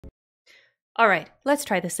All right, let's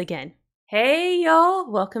try this again. Hey,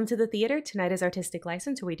 y'all. Welcome to the theater. Tonight is Artistic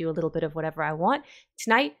License, where we do a little bit of whatever I want.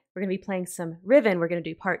 Tonight, we're going to be playing some Riven. We're going to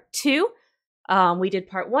do part 2. We did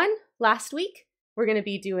part 1 last week. We're going to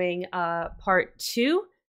be doing part 2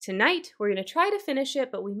 tonight. We're going to try to finish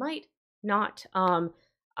it, but we might not.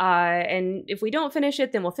 And if we don't finish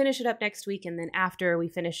it, then we'll finish it up next week. And then after we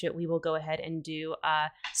finish it, we will go ahead and do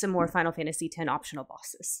some more Final Fantasy X optional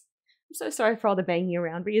bosses. I'm so sorry for all the banging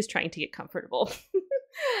around. Ria's trying to get comfortable.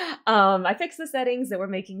 I fixed the settings that were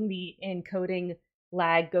making the encoding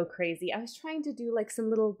lag go crazy. I was trying to do like some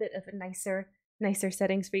little bit of a nicer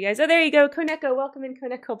settings for you guys. Oh, there you go. Koneko, welcome in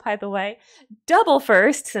Koneko, by the way. Double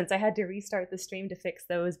first, since I had to restart the stream to fix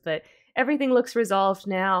those, but everything looks resolved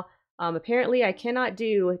now. Apparently, I cannot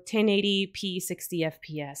do 1080p 60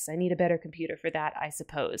 FPS. I need a better computer for that, I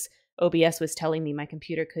suppose. OBS was telling me my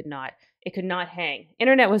computer could not. It could not hang.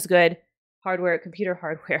 Internet was good. Computer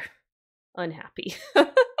hardware, unhappy.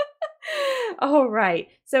 All right.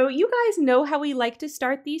 So you guys know how we like to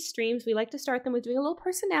start these streams. We like to start them with doing a little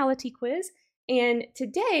personality quiz. And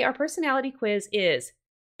today our personality quiz is,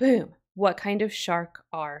 boom, what kind of shark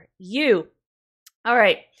are you? All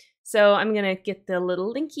right. So I'm going to get the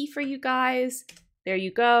little linky for you guys. There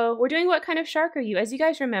you go. We're doing what kind of shark are you? As you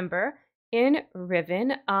guys remember, in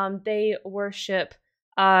Riven, they worship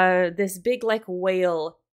this big like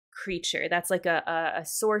whale creature that's like a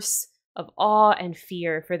source of awe and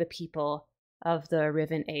fear for the people of the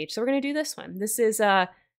Riven Age. So we're going to do this one. This is a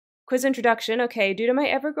quiz introduction. Okay, due to my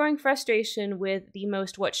ever-growing frustration with the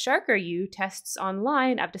most what shark are you tests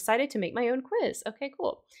online, I've decided to make my own quiz. Okay,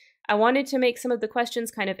 cool. I wanted to make some of the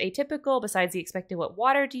questions kind of atypical, besides the expected what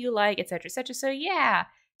water do you like, etc., etc. So yeah,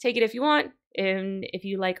 take it if you want. And if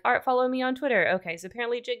you like art, follow me on Twitter. Okay, so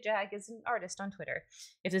apparently Jig Jag is an artist on Twitter.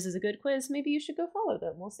 If this is a good quiz, maybe you should go follow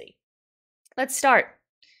them. We'll see. Let's start.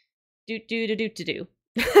 Do.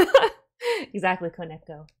 Exactly,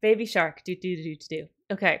 Koneko. Baby shark. Do.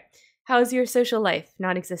 Okay. How's your social life?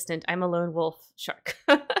 Non-existent. I'm a lone wolf shark.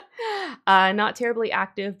 Not terribly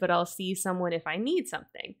active, but I'll see someone if I need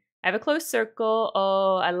something. I have a close circle.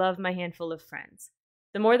 Oh, I love my handful of friends.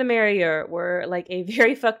 The more the merrier. We're like a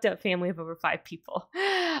very fucked up family of over 5 people.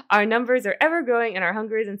 Our numbers are ever growing and our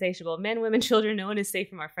hunger is insatiable. Men, women, children, no one is safe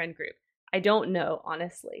from our friend group. I don't know,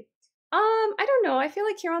 honestly. I don't know. I feel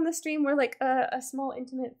like here on the stream, we're like a small,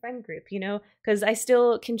 intimate friend group, you know, because I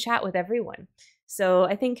still can chat with everyone. So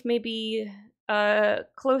I think maybe a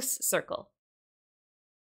close circle.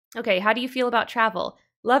 Okay, how do you feel about travel?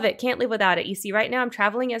 Love it. Can't live without it. You see, right now I'm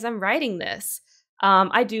traveling as I'm writing this.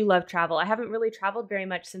 I do love travel. I haven't really traveled very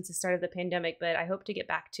much since the start of the pandemic, but I hope to get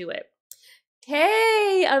back to it.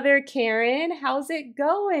 Hey, other Karen, how's it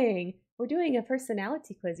going? We're doing a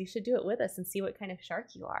personality quiz. You should do it with us and see what kind of shark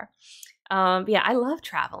you are. Yeah, I love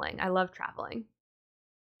traveling.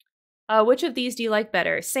 Which of these do you like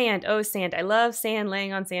better? Sand. Oh, sand. I love sand.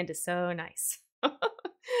 Laying on sand is so nice.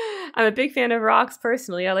 I'm a big fan of rocks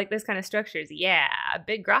personally. I like those kind of structures. Yeah,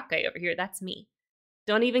 big rock guy over here. That's me.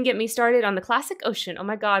 Don't even get me started on the classic ocean. Oh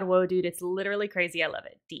my god, whoa, dude, it's literally crazy. I love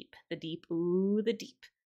it. Deep. The deep. Ooh, the deep.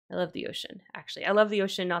 I love the ocean, actually. I love the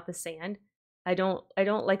ocean, not the sand. I don't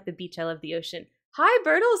like the beach. I love the ocean. Hi,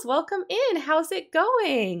 Bertles. Welcome in. How's it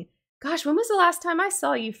going? Gosh, when was the last time I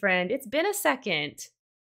saw you, friend? It's been a second.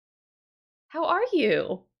 How are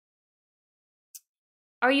you?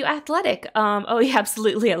 Are you athletic? Oh, yeah,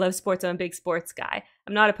 absolutely. I love sports. I'm a big sports guy.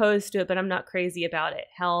 I'm not opposed to it, but I'm not crazy about it.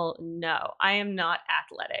 Hell no. I am not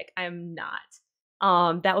athletic. I am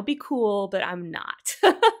not. That would be cool, but I'm not.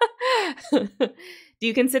 Do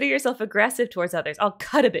you consider yourself aggressive towards others? I'll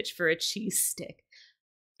cut a bitch for a cheese stick.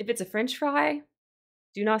 If it's a french fry,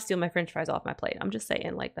 do not steal my french fries off my plate. I'm just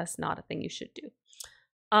saying, like, that's not a thing you should do.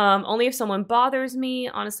 Only if someone bothers me.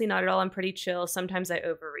 Honestly, not at all. I'm pretty chill. Sometimes I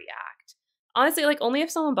overreact. Honestly, like, only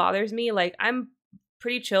if someone bothers me. Like, I'm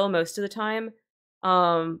pretty chill most of the time.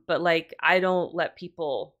 But, like, I don't let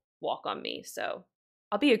people walk on me. So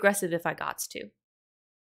I'll be aggressive if I gots to.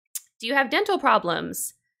 Do you have dental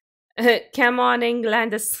problems? Come on,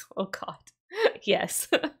 Englanders. Oh, God. Yes.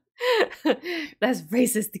 That's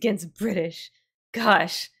racist against British.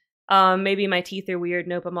 Gosh. Maybe my teeth are weird.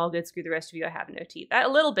 Nope, I'm all good. Screw the rest of you. I have no teeth. A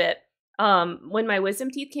little bit. When my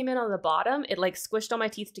wisdom teeth came in on the bottom, it like squished all my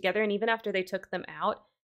teeth together. And even after they took them out,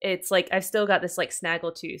 it's like I've still got this like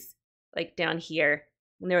snaggle tooth like down here.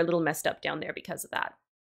 And they're a little messed up down there because of that.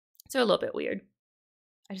 So a little bit weird.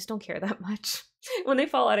 I just don't care that much. When they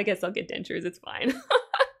fall out, I guess I'll get dentures. It's fine.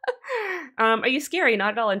 Are you scary?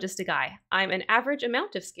 Not at all. I'm just a guy. I'm an average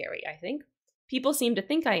amount of scary, I think. People seem to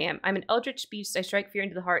think I am. I'm an eldritch beast. I strike fear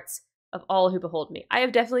into the hearts of all who behold me. I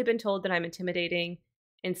have definitely been told that I'm intimidating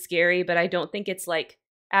and scary, but I don't think it's like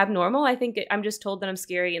abnormal. I think I'm just told that I'm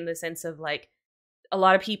scary in the sense of like a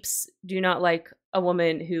lot of peeps do not like a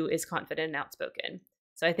woman who is confident and outspoken.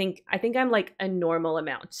 So I think I'm like a normal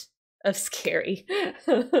amount of scary.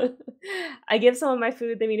 I give someone my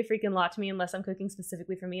food, they mean a freaking lot to me unless I'm cooking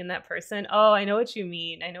specifically for me and that person. Oh, I know what you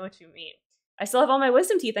mean. I know what you mean. I still have all my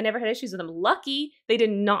wisdom teeth. I never had issues with them. Lucky they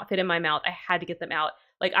did not fit in my mouth. I had to get them out.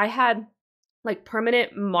 Like I had like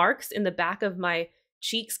permanent marks in the back of my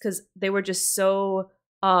cheeks because they were just so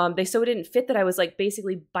they so didn't fit that I was like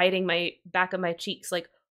basically biting my back of my cheeks like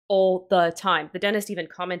all the time. The dentist even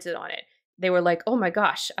commented on it. They were like, "Oh my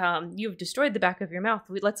gosh, you've destroyed the back of your mouth.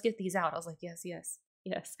 Let's get these out." I was like, "Yes, yes,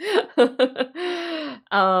 yes."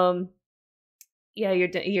 Yeah,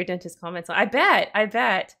 your dentist comments on. I bet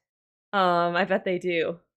they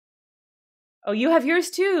do. Oh, you have yours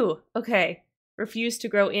too. Okay. Refuse to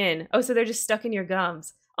grow in. Oh, so they're just stuck in your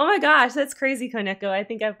gums. Oh my gosh, that's crazy, Koneko. I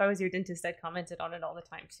think if I was your dentist, I'd commented on it all the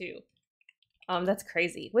time too. That's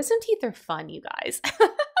crazy. Wisdom teeth are fun, you guys.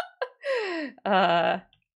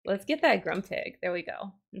 Let's get that Grumpig. There we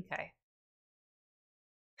go. Okay.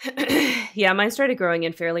 Yeah, mine started growing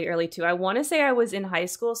in fairly early too. I want to say I was in high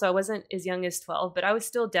school, so I wasn't as young as 12, but I was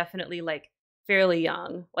still definitely like fairly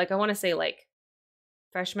young. Like I want to say like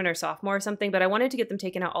freshman or sophomore or something, but I wanted to get them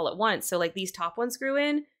taken out all at once. So like these top ones grew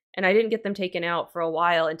in and I didn't get them taken out for a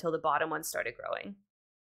while until the bottom ones started growing.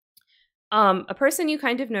 A person you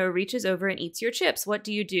kind of know reaches over and eats your chips. What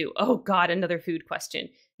do you do? Oh God, another food question.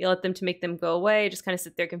 Yell at them to make them go away. Just kind of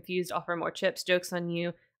sit there confused, offer more chips. Joke's on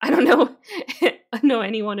you. I don't know. I don't know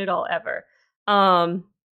anyone at all ever. I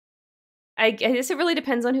guess it really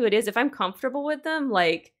depends on who it is. If I'm comfortable with them,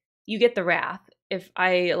 like you get the wrath. If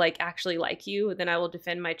I like actually like you, then I will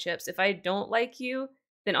defend my chips. If I don't like you,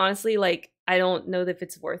 then honestly, like I don't know if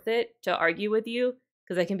it's worth it to argue with you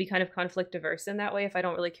because I can be kind of conflict averse in that way if I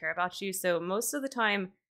don't really care about you. So most of the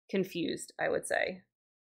time, confused, I would say.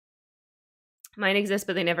 Mine exist,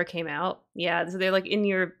 but they never came out. Yeah, so they're like in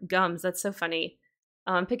your gums. That's so funny.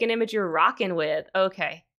 Pick an image you're rocking with.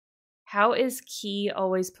 Okay. How is Key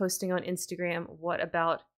always posting on Instagram? What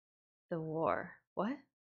about the war? What?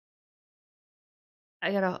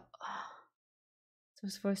 I got a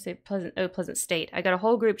supposed to say pleasant state. I got a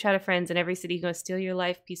whole group chat of friends in every city going to steal your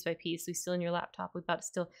life piece by piece. We stealing your laptop. We about to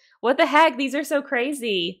steal. What the heck? These are so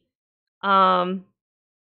crazy. Damn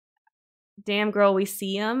girl, we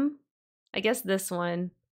see them. I guess this one.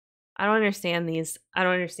 I don't understand these.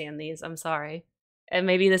 I'm sorry. And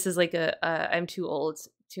maybe this is like I'm too old,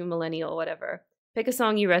 too millennial, whatever. Pick a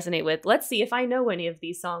song you resonate with. Let's see if I know any of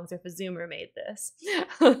these songs or if a Zoomer made this.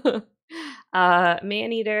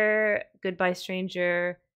 Maneater, Goodbye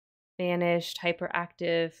Stranger, Vanished,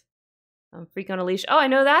 Hyperactive, Freak on a Leash. Oh, I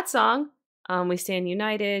know that song. We Stand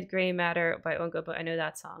United, Gray Matter by Ongo, but I know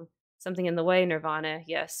that song. Something in the Way, Nirvana,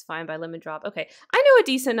 yes, Fine by Lemon Drop. Okay, I know a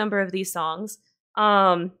decent number of these songs.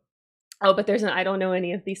 Oh, but there's I don't know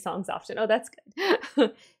any of these songs often. Oh, that's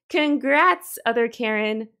good. Congrats, other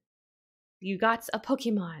Karen. You got a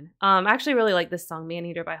Pokemon. I actually really like this song,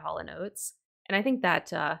 Maneater by Hall & Oates. And I think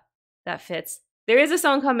that that fits. There is a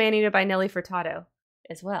song called Maneater by Nelly Furtado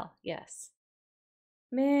as well. Yes.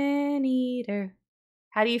 Maneater.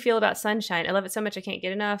 How do you feel about Sunshine? I love it so much I can't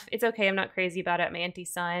get enough. It's okay. I'm not crazy about it. I'm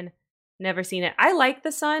anti-sun. Never seen it. I like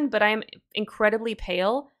the sun, but I'm incredibly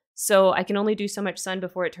pale. So I can only do so much sun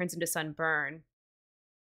before it turns into sunburn.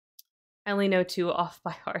 I only know 2 off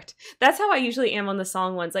by heart. That's how I usually am on the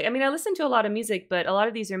song ones. Like, I mean, I listen to a lot of music, but a lot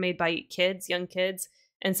of these are made by kids, young kids.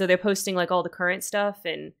 And so they're posting like all the current stuff.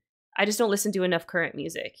 And I just don't listen to enough current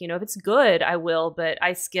music. You know, if it's good, I will, but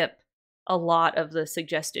I skip a lot of the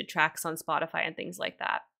suggested tracks on Spotify and things like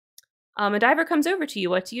that. A diver comes over to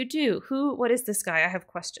you. What do you do? What is this guy? I have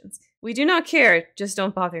questions. We do not care. Just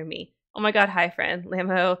don't bother me. Oh my God. Hi, friend.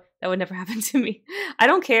 Lamho. That would never happen to me. I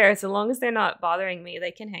don't care. So long as they're not bothering me,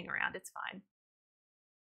 they can hang around. It's fine.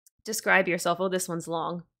 Describe yourself. Oh, this one's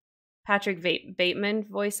long. Patrick Bateman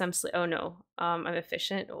voice. Oh no. I'm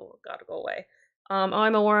efficient. Oh, gotta go away. Oh,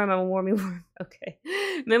 I'm a worm. I'm a wormy worm. Okay.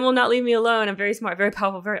 Men will not leave me alone. I'm very smart, very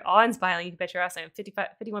powerful, very awe-inspiring. You can bet your ass I am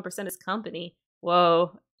 51% his company.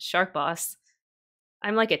 Whoa. Shark boss.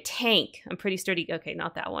 I'm like a tank. I'm pretty sturdy. Okay,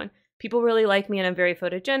 not that one. People really like me and I'm very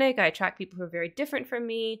photogenic. I attract people who are very different from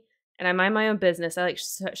me and I mind my own business. I like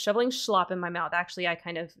shoveling schlop in my mouth. Actually, I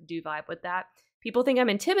kind of do vibe with that. People think I'm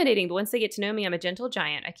intimidating, but once they get to know me, I'm a gentle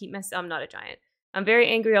giant. I'm not a giant. I'm very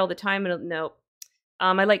angry all the time. And nope.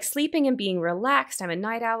 I like sleeping and being relaxed. I'm a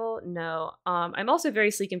night owl. No. I'm also very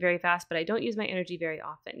sleek and very fast, but I don't use my energy very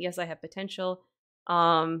often. Yes, I have potential.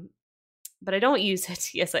 but I don't use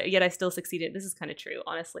it. Yes, yet I still succeeded. This is kind of true,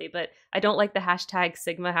 honestly, but I don't like the hashtag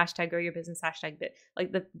Sigma, hashtag grow your business, hashtag bit.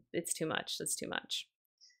 Like, it's too much. That's too much.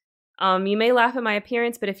 You may laugh at my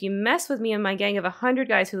appearance, but if you mess with me and my gang of 100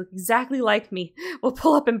 guys who look exactly like me, we'll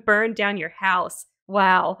pull up and burn down your house.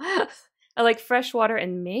 Wow. I like fresh water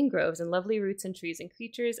and mangroves and lovely roots and trees and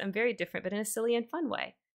creatures. I'm very different, but in a silly and fun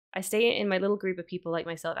way. I stay in my little group of people like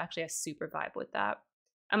myself. Actually, I super vibe with that.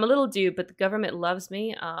 I'm a little dude, but the government loves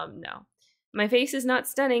me. No. My face is not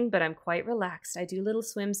stunning, but I'm quite relaxed. I do little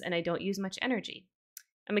swims and I don't use much energy.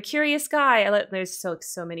 I'm a curious guy. There's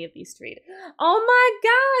so many of these to read. Oh my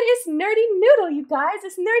god, it's Nerdy Noodle, you guys.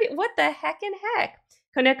 It's Nerdy. What the heck in heck?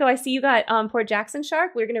 Koneko, I see you got Port Jackson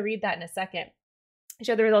Shark. We're going to read that in a second. I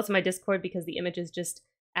share the results in my Discord because the image is just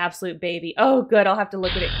absolute baby. Oh, good. I'll have to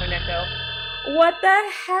look at it, Koneko. What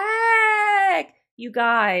the heck? You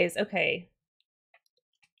guys. Okay.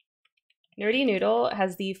 Nerdy Noodle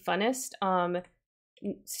has the funnest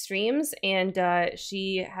streams, and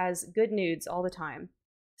she has good nudes all the time.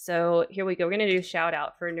 So here we go. We're going to do a shout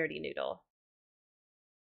out for Nerdy Noodle.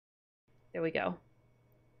 There we go.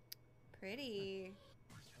 Pretty.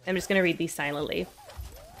 I'm just going to read these silently.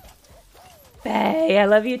 Bae, I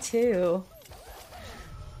love you too.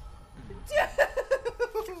 Dude!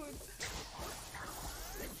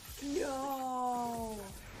 No.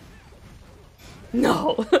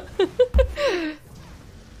 No.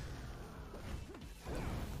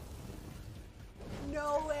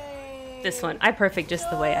 No way. This one. I'm perfect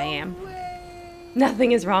just the way I am. Way.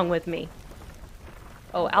 Nothing is wrong with me.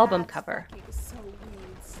 Oh, album cover. So weird.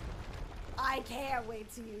 I can't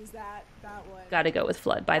wait to use that one. Gotta go with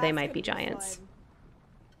Flood by That's They Might gonna Be Giants. fun.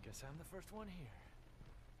 Guess I'm the first one here.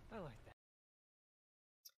 I like that.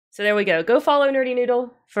 So there we go. Go follow Nerdy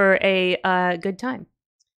Noodle for a good time.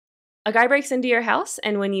 A guy breaks into your house,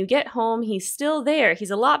 and when you get home, he's still there. He's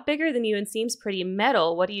a lot bigger than you and seems pretty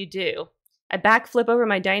metal. What do? I backflip over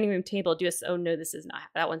my dining room table. Oh no,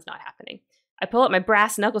 that one's not happening. I pull out my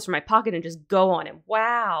brass knuckles from my pocket and just go on him.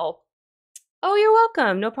 Wow. Oh, you're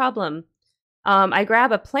welcome. No problem. I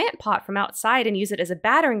grab a plant pot from outside and use it as a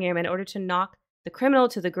battering ram in order to knock the criminal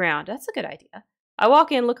to the ground. That's a good idea. I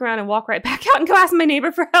walk in, look around, and walk right back out and go ask my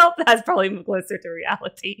neighbor for help. That's probably closer to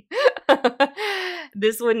reality.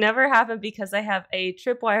 This would never happen because I have a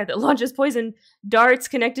tripwire that launches poison darts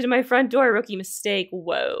connected to my front door. Rookie mistake.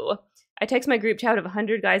 Whoa. I text my group chat of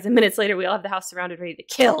 100 guys, and minutes later, we all have the house surrounded, ready to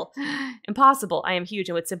kill. Impossible. I am huge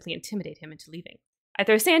and would simply intimidate him into leaving. I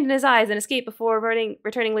throw sand in his eyes and escape before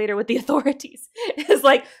returning later with the authorities. It's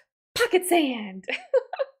like pocket sand.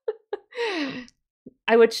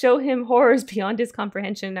 I would show him horrors beyond his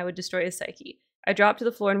comprehension, and I would destroy his psyche. I drop to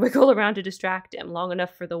the floor and wiggle around to distract him long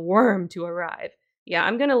enough for the worm to arrive. Yeah,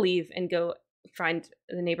 I'm going to leave and go find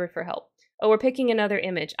the neighbor for help. Oh, we're picking another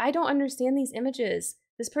image. I don't understand these images.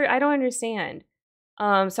 I don't understand.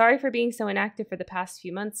 Sorry for being so inactive for the past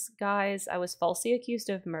few months, guys. I was falsely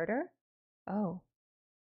accused of murder. Oh.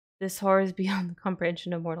 This horror is beyond the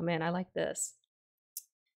comprehension of mortal man. I like this.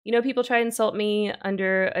 You know, people try to insult me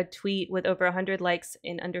under a tweet with over 100 likes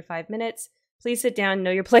in under 5 minutes. Please sit down,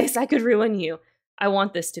 know your place. I could ruin you. I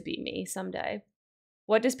want this to be me someday.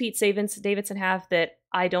 What does Pete Davidson have that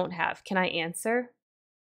I don't have? Can I answer?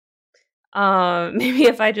 Maybe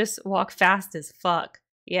if I just walk fast as fuck.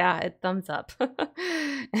 Yeah, thumbs up. And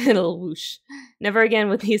a little whoosh. Never again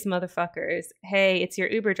with these motherfuckers. Hey, it's your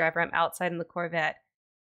Uber driver. I'm outside in the Corvette.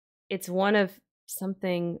 It's one of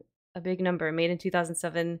something, a big number, made in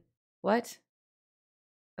 2007. What?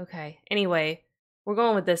 Okay. Anyway, we're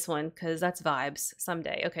going with this one because that's vibes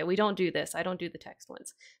someday. Okay, we don't do this. I don't do the text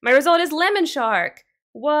ones. My result is Lemon Shark.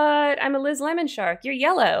 What? I'm a Liz Lemon Shark. You're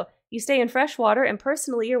yellow. You stay in fresh water, and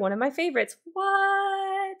personally, you're one of my favorites.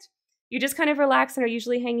 What? You just kind of relax and are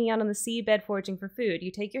usually hanging out on the seabed foraging for food.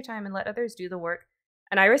 You take your time and let others do the work,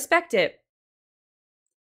 and I respect it.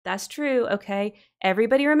 That's true, okay?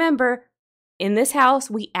 Everybody remember, in this house,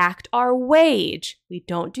 we act our wage. We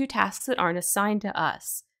don't do tasks that aren't assigned to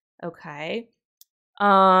us, okay?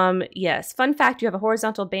 Yes. Fun fact, you have a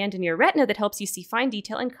horizontal band in your retina that helps you see fine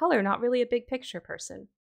detail and color. Not really a big picture person.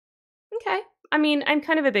 Okay. I mean, I'm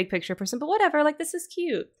kind of a big picture person, but whatever. Like, this is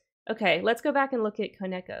cute. Okay, let's go back and look at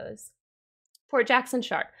Koneko's. Port Jackson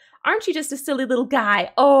Shark. Aren't you just a silly little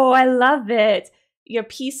guy? Oh, I love it. You're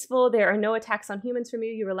peaceful. There are no attacks on humans from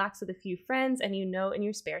you. You relax with a few friends, and you know in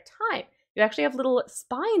your spare time. You actually have little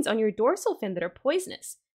spines on your dorsal fin that are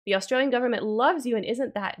poisonous. The Australian government loves you, and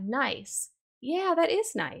isn't that nice? Yeah, that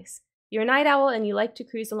is nice. You're a night owl, and you like to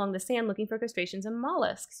cruise along the sand looking for crustaceans and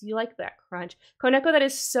mollusks. You like that crunch. Koneko, that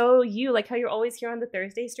is so you. Like how you're always here on the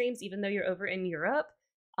Thursday streams, even though you're over in Europe.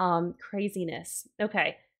 Craziness.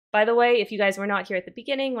 Okay. By the way, if you guys were not here at the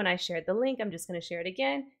beginning when I shared the link, I'm just going to share it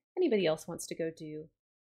again. Anybody else wants to go do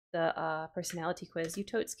the personality quiz, you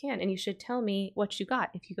totes can, and you should tell me what you got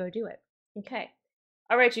if you go do it. Okay.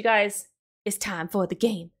 All right, you guys, it's time for the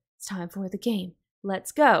game. It's time for the game.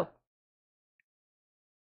 Let's go.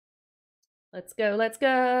 Let's go, let's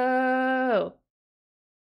go.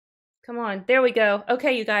 Come on, there we go.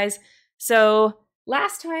 Okay, you guys. So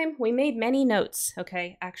last time we made many notes.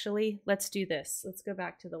 Okay, actually, let's do this. Let's go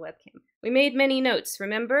back to the webcam. We made many notes,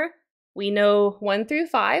 remember? We know 1 through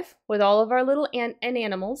 5 with all of our little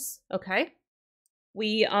animals, okay?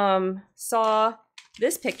 We saw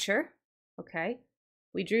this picture, okay?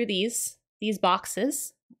 We drew these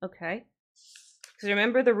boxes, okay? Because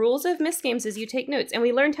remember, the rules of Miss Games is you take notes. And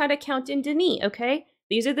we learned how to count in Denis, okay?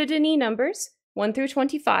 These are the Denis numbers, 1 through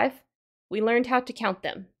 25. We learned how to count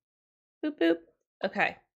them. Boop, boop.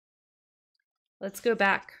 Okay. Let's go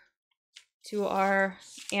back to our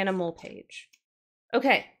animal page.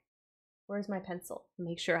 Okay. Where's my pencil?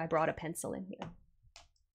 Make sure I brought a pencil in here.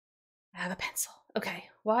 I have a pencil. Okay.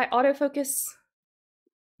 Why autofocus?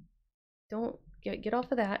 Don't get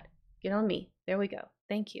off of that. Get on me. There we go.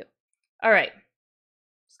 Thank you. All right.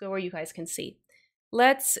 Let's go where you guys can see.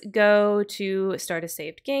 Let's go to start a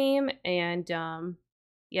saved game. And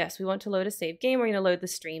yes, we want to load a saved game. We're going to load the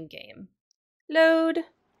stream game. Load.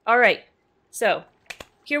 All right. So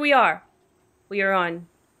here we are. We are on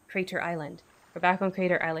Crater Island. We're back on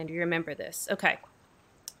Crater Island. You remember this. Okay.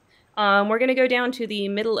 We're going to go down to the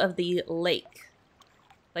middle of the lake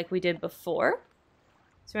like we did before.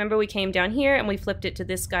 So remember we came down here and we flipped it to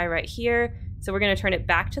this guy right here. So we're going to turn it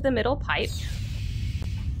back to the middle pipe.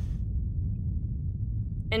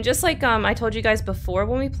 And just like I told you guys before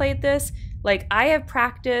when we played this, like I have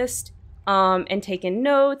practiced and taken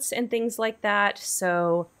notes and things like that.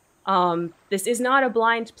 So this is not a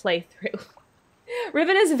blind playthrough.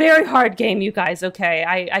 Riven is a very hard game, you guys, okay?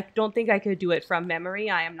 I don't think I could do it from memory.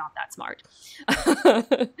 I am not that smart.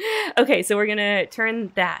 Okay, so we're going to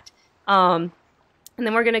turn that. And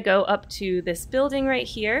then we're going to go up to this building right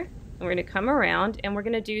here. And we're going to come around and we're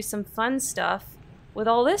going to do some fun stuff with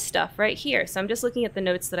all this stuff right here. So I'm just looking at the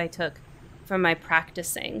notes that I took from my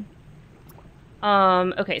practicing.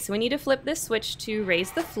 Okay, so we need to flip this switch to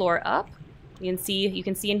raise the floor up. You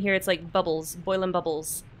can see in here it's like bubbles, boiling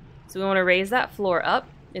bubbles. So we want to raise that floor up.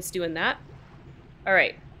 It's doing that. All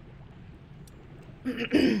right.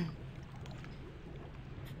 We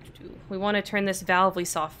want to turn this valve we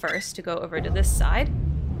saw first to go over to this side.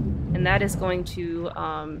 And that is going to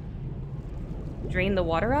drain the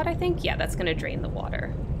water out, I think? Yeah, that's going to drain the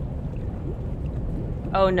water.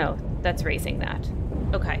 Oh, no. That's raising that.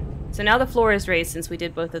 Okay. So now the floor is raised since we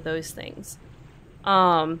did both of those things.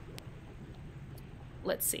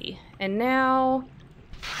 Let's see. And now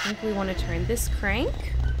I think we want to turn this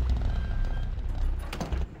crank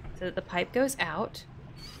so that the pipe goes out.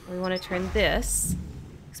 And we want to turn this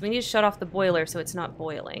because we need to shut off the boiler so it's not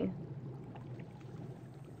boiling.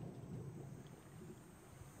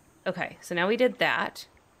 Okay, so now we did that.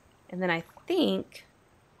 And then I think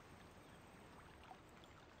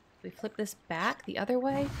we flip this back the other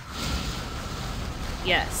way.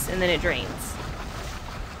 Yes, and then it drains.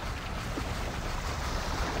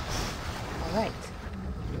 All right.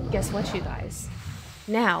 Guess what, you guys?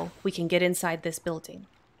 Now we can get inside this building.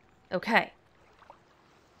 Okay.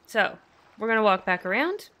 So, we're going to walk back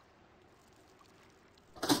around.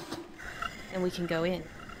 And we can go in.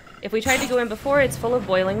 If we tried to go in before, it's full of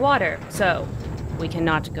boiling water. So, we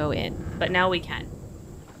cannot go in. But now we can.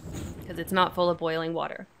 Because it's not full of boiling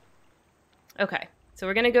water. Okay. So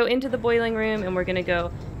we're going to go into the boiling room and we're going to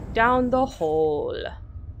go down the hole.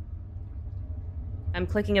 I'm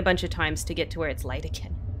clicking a bunch of times to get to where it's light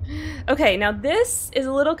again. Okay, now this is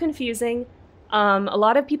a little confusing. A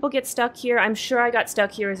lot of people get stuck here. I'm sure I got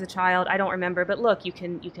stuck here as a child. I don't remember, but look, you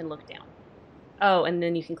can look down. Oh, and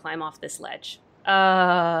then you can climb off this ledge.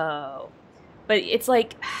 Oh. But it's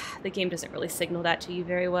like, the game doesn't really signal that to you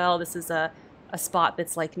very well. This is a spot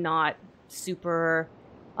that's like not super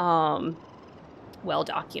well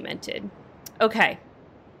documented. Okay.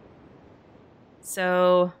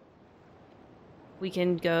 So we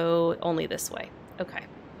can go only this way. Okay.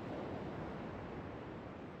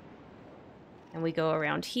 And we go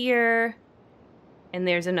around here. And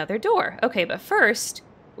there's another door. Okay, but first,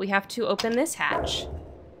 we have to open this hatch.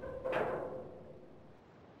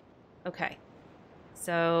 Okay.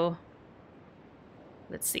 So,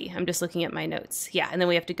 let's see. I'm just looking at my notes. Yeah, and then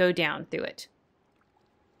we have to go down through it.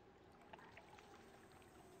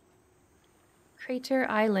 Crater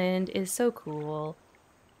Island is so cool.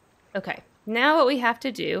 Okay, now what we have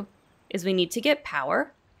to do is we need to get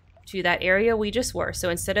power to that area we just were. So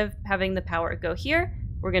instead of having the power go here,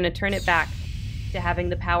 we're going to turn it back to having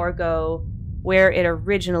the power go where it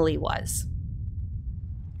originally was.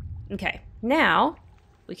 Okay, now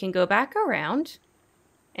we can go back around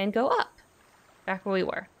and go up, back where we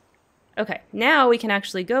were. Okay, now we can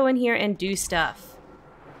actually go in here and do stuff.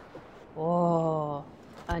 Oh,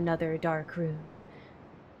 another dark room.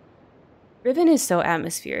 Riven is so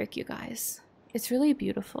atmospheric, you guys. It's really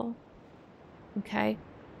beautiful. Okay,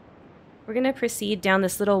 we're going to proceed down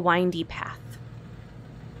this little windy path.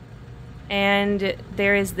 And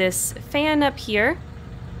there is this fan up here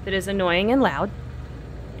that is annoying and loud.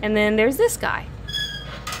 And then there's this guy.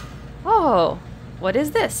 Oh, what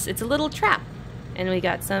is this? It's a little trap. And we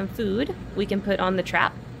got some food we can put on the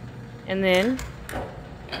trap. And then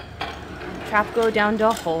trap go down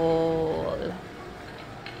the hole.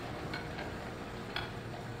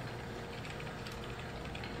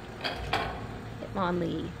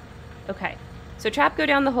 Hitmonlee. Okay, so trap go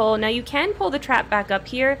down the hole. Now you can pull the trap back up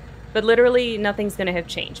here, but literally nothing's going to have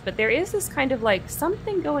changed. But there is this kind of like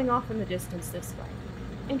something going off in the distance this way.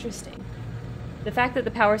 Interesting. The fact that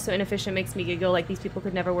the power is so inefficient makes me giggle, like these people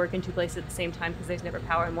could never work in two places at the same time because there's never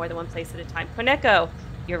power in more than one place at a time. Koneko,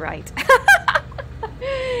 you're right.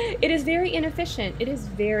 It is very inefficient. It is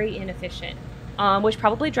very inefficient. Which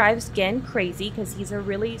probably drives Ghen crazy because he's a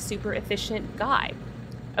really super efficient guy.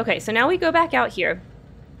 Okay, so now we go back out here.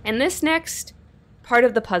 And this next part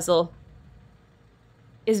of the puzzle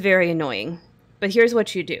is very annoying. But here's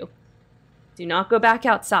what you do. Do not go back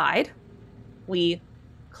outside. We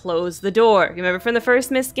close the door. You remember from the first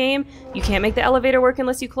Myst game? You can't make the elevator work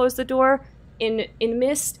unless you close the door. In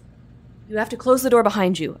Myst, you have to close the door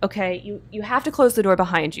behind you, okay? You have to close the door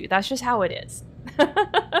behind you. That's just how it is.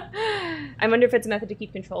 I wonder if it's a method to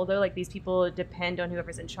keep control, though. Like, these people depend on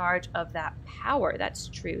whoever's in charge of that power. That's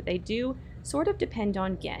true. They do sort of depend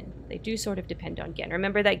on Ghen. They do sort of depend on Ghen.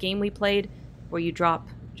 Remember that game we played where you drop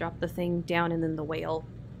the thing down and then the whale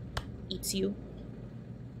eats you?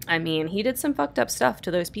 I mean, he did some fucked up stuff to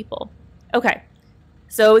those people. Okay,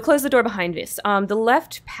 so we close the door behind us. The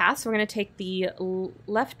left path, so we're going to take the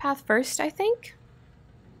left path first, I think.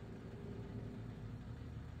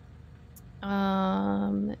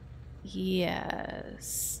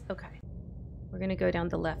 Yes. Okay. We're going to go down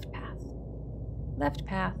the left path. Left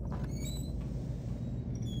path.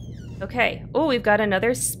 Okay. Oh, we've got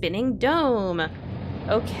another spinning dome.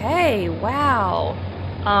 Okay, wow.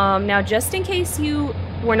 Now, just in case you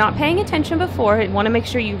were not paying attention before and want to make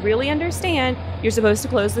sure you really understand, you're supposed to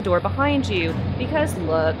close the door behind you. Because,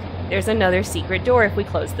 look, there's another secret door if we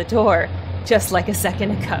close the door. Just like a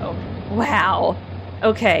second ago. Wow.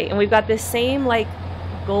 Okay, and we've got this same, like,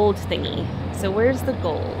 gold thingy. So where's the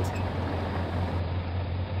gold?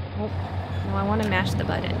 Oh, no, I want to mash the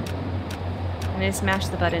button. And just mash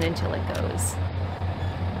the button until it goes.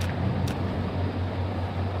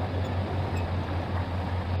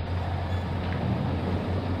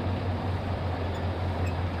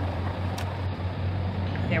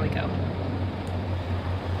 There we go.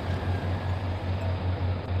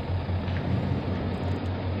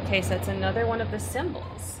 Okay, so that's another one of the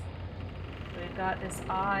symbols. We've got this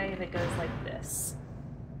eye that goes like this.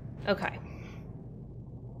 Okay.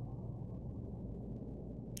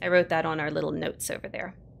 I wrote that on our little notes over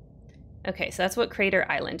there. Okay, so that's what Crater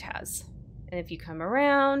Island has. And if you come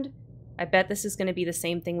around, I bet this is going to be the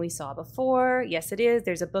same thing we saw before. Yes, it is.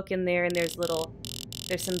 There's a book in there, and there's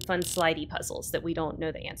some fun slidey puzzles that we don't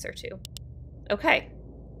know the answer to. Okay,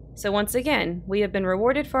 so once again, we have been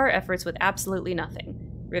rewarded for our efforts with absolutely nothing.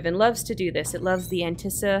 Riven loves to do this. It loves the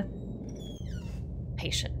anticipation.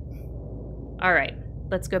 All right,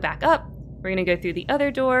 let's go back up. We're going to go through the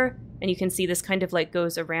other door, and you can see this kind of like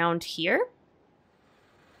goes around here.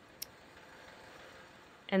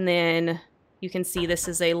 And then you can see this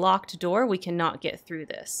is a locked door. We cannot get through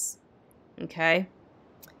this. Okay?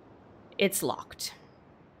 It's locked.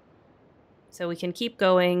 So we can keep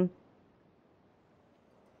going.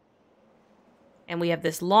 And we have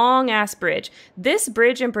this long-ass bridge. This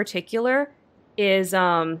bridge in particular is,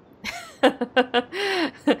 there's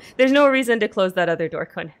no reason to close that other door,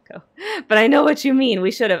 Koneko. But I know what you mean.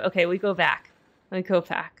 We should have. Okay, we go back. We go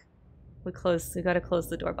back. We gotta close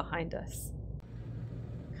the door behind us.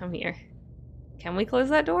 Come here. Can we close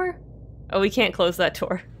that door? Oh, we can't close that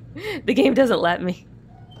door. The game doesn't let me.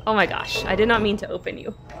 Oh my gosh, I did not mean to open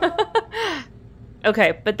you.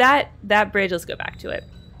 Okay, but that bridge, let's go back to it.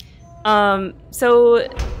 So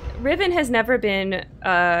Riven has never been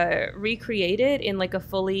recreated in like a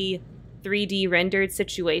fully 3D rendered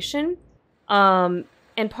situation. And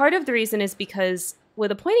part of the reason is because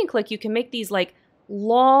with a point and click, you can make these like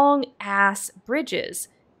long ass bridges.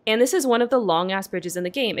 And this is one of the long-ass bridges in the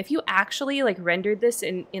game. If you actually like rendered this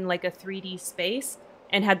in like a 3D space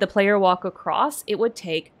and had the player walk across, it would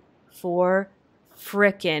take for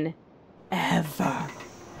frickin' ever.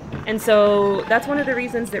 And so that's one of the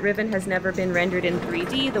reasons that Riven has never been rendered in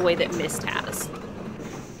 3D the way that Myst has.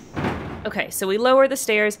 Okay, so we lower the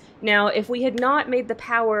stairs. Now, if we had not made the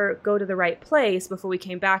power go to the right place before we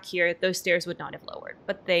came back here, those stairs would not have lowered.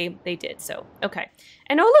 But they did, so okay.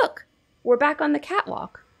 And oh look, we're back on the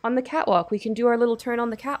catwalk. On the catwalk, we can do our little turn on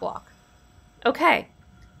the catwalk. Okay.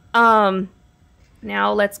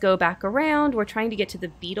 Now let's go back around. We're trying to get to the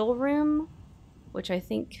beetle room, which I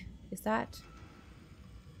think, is that?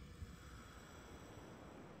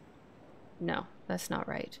 No, that's not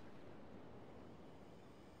right.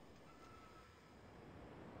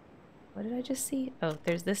 What did I just see? Oh,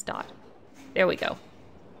 there's this dot. There we go.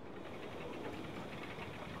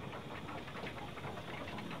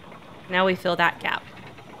 Now we fill that gap.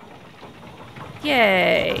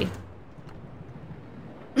 Yay!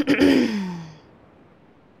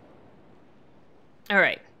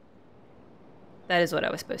 Alright. That is what I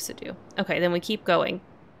was supposed to do. Okay, then we keep going.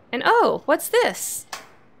 And oh, what's this?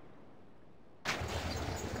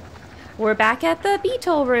 We're back at the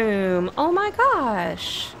beetle room. Oh my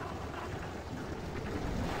gosh.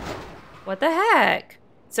 What the heck?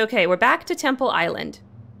 It's okay, we're back to Temple Island.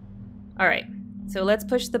 Alright, so let's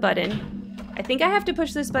push the button. I think I have to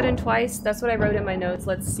push this button twice. That's what I wrote in my notes.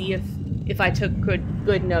 Let's see if I took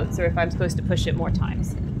good notes or if I'm supposed to push it more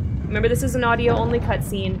times. Remember, this is an audio-only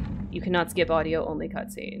cutscene. You cannot skip audio-only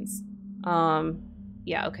cutscenes.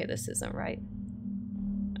 Yeah, okay, this isn't right.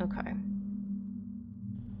 Okay.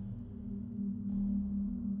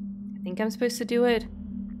 I think I'm supposed to do it.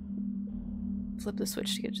 Flip the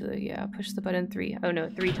switch to get to the, yeah, push the button 3. Oh no,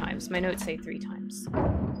 3 times. My notes say 3 times. You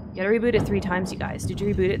gotta reboot it 3 times, you guys. Did you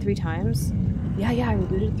reboot it 3 times? Yeah, I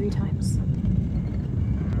rebooted it 3 times.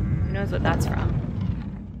 Who knows what that's from?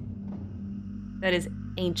 That is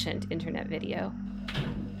ancient internet video.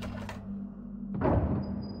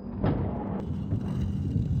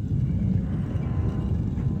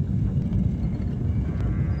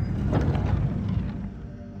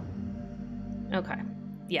 Okay.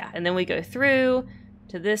 Yeah, and then we go through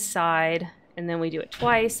to this side, and then we do it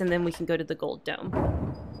twice, and then we can go to the gold dome.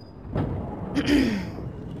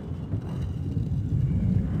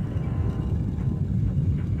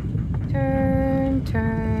 Turn,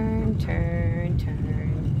 turn, turn, turn.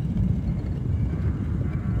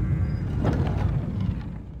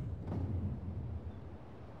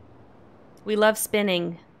 We love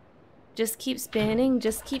spinning. Just keep spinning,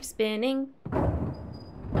 just keep spinning.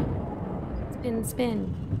 Spin,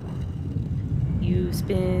 spin. You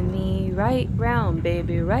spin me right round,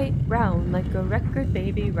 baby, right round, like a record,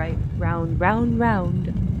 baby, right round, round, round.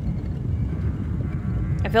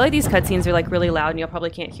 I feel like these cutscenes are like really loud and y'all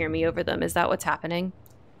probably can't hear me over them. Is that what's happening?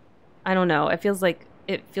 I don't know. It feels like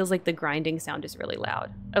the grinding sound is really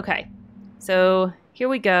loud. Okay, so here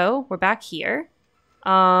we go. We're back here.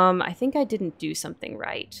 I think I didn't do something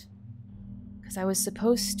right because I was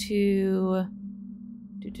supposed to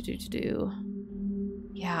do.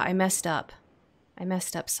 Yeah, I messed up. I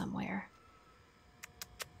messed up somewhere.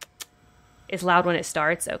 It's loud when it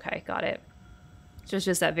starts. Okay, got it. So it's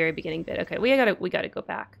just that very beginning bit. Okay, we gotta go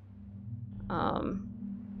back. I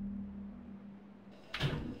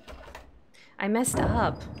messed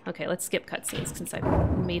up. Okay, let's skip cutscenes since I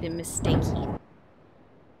made a mistakey.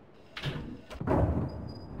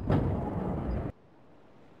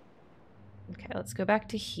 Okay, let's go back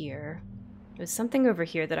to here. There's something over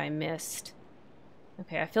here that I missed.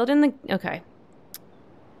 Okay, I filled in the... Okay.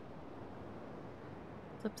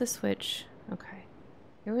 Flip the switch. Okay.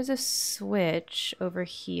 There was a switch over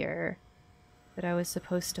here that I was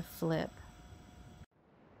supposed to flip.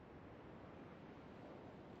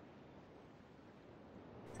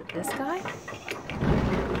 Is it this guy?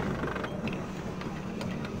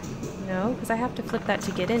 No, because I have to flip that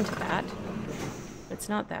to get into that. It's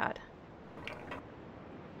not that.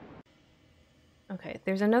 Okay,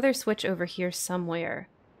 there's another switch over here somewhere.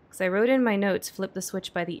 Because I wrote in my notes, flip the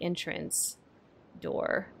switch by the entrance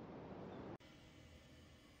door.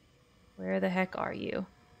 Where the heck are you?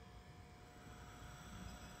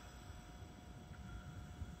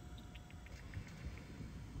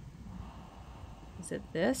 Is it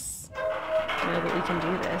this? No, but we can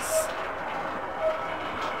do this.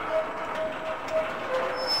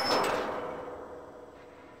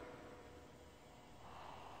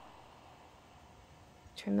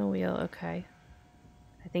 Turn the wheel, okay.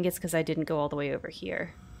 I think it's because I didn't go all the way over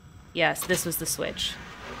here. Yes, this was the switch.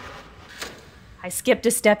 I skipped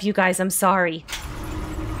a step, you guys, I'm sorry.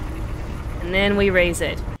 And then we raise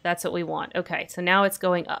it. That's what we want. Okay, so now it's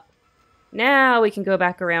going up. Now we can go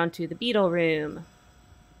back around to the beetle room,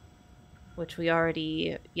 which we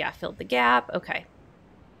already, yeah, filled the gap. Okay.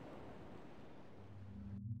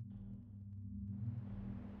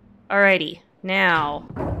 Alrighty, now.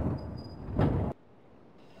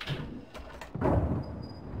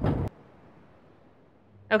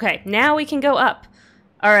 Okay, now we can go up.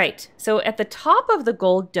 All right, so at the top of the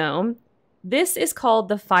gold dome, this is called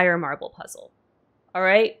the fire marble puzzle. All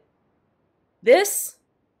right? This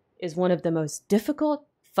is one of the most difficult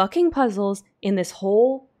fucking puzzles in this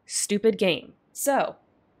whole stupid game. So,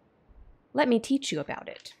 let me teach you about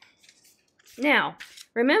it. Now,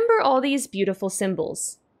 remember all these beautiful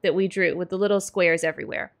symbols that we drew with the little squares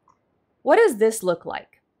everywhere? What does this look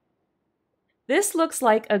like? This looks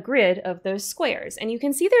like a grid of those squares, and you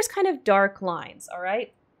can see there's kind of dark lines, all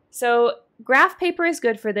right? So graph paper is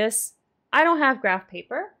good for this. I don't have graph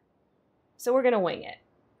paper, so we're gonna wing it.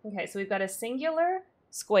 Okay, so we've got a singular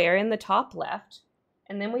square in the top left,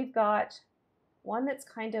 and then we've got one that's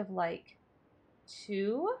kind of like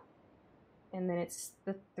 2, and then it's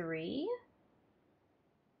the 3,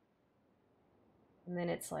 and then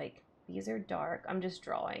it's like, these are dark. I'm just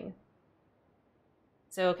drawing.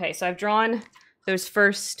 So, okay, so I've drawn those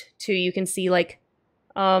first 2. You can see like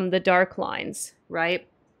the dark lines, right?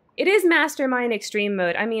 It is Mastermind Extreme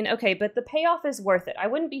Mode. I mean, okay, but the payoff is worth it. I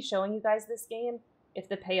wouldn't be showing you guys this game if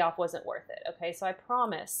the payoff wasn't worth it, okay? So I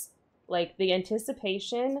promise, like, the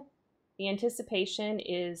anticipation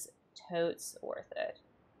is totes worth it.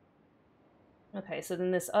 Okay, so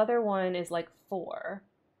then this other one is like 4.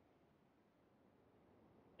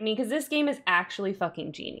 I mean, because this game is actually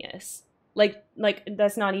fucking genius. Like,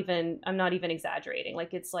 that's not even, I'm not even exaggerating.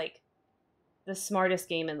 Like, it's like the smartest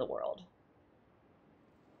game in the world.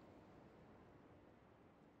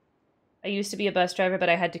 I used to be a bus driver, but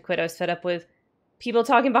I had to quit. I was fed up with people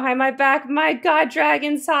talking behind my back. My God,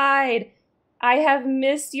 Dragon's Hide. I have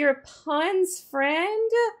missed your puns,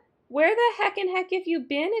 friend. Where the heck have you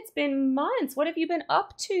been? It's been months. What have you been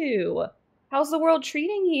up to? How's the world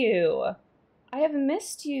treating you? I have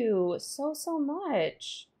missed you so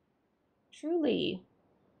much. Truly.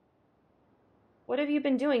 What have you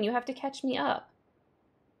been doing? You have to catch me up.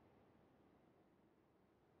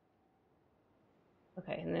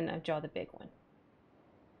 Okay, and then I draw the big one.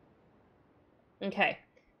 Okay,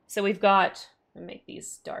 so we've got, I'm gonna make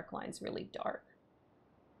these dark lines really dark.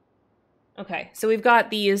 Okay, so we've got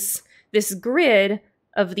this grid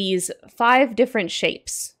of these 5 different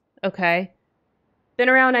shapes, okay? Been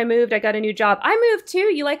around, I moved, I got a new job. I moved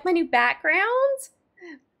too, you like my new background?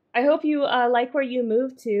 I hope you like where you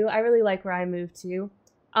moved to. I really like where I moved to.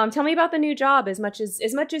 Tell me about the new job as much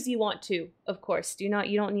as you want to, of course. You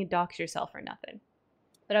don't need to dox yourself or nothing.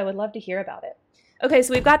 But I would love to hear about it. Okay,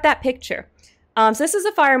 so we've got that picture. So this is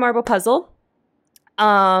a fire marble puzzle.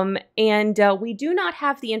 And we do not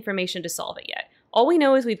have the information to solve it yet. All we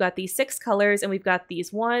know is we've got these 6 colors and we've got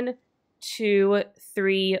these 1, 2,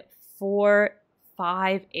 3, 4,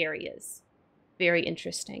 5 areas. Very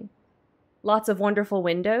interesting. Lots of wonderful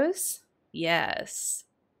windows. Yes.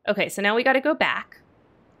 Okay, so now we got to go back.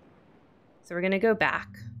 So we're going to go back.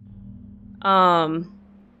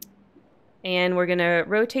 And we're going to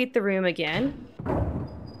rotate the room again.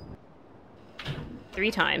 3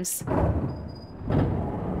 times. You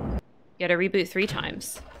got to reboot 3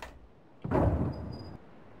 times.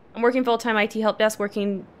 I'm working full-time IT help desk,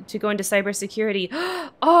 working to go into cybersecurity.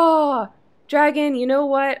 Oh, Dragon, you know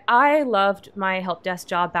what? I loved my help desk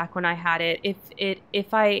job back when I had it.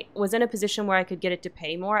 If I was in a position where I could get it to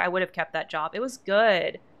pay more, I would have kept that job. It was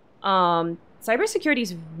good. Cybersecurity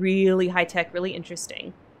is really high-tech, really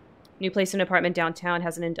interesting. New place in an apartment downtown,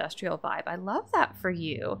 has an industrial vibe. I love that for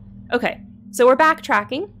you. Okay, so we're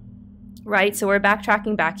backtracking, right? So we're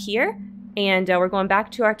backtracking back here, and we're going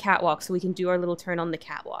back to our catwalk so we can do our little turn on the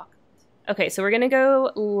catwalk. Okay, so we're going to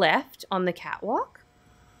go left on the catwalk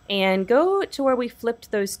and go to where we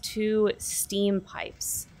flipped those 2 steam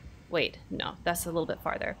pipes. Wait, no, that's a little bit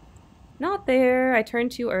farther. Not there. I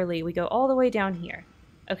turned too early. We go all the way down here.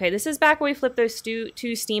 Okay, this is back where we flipped those 2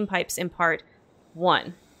 steam pipes in part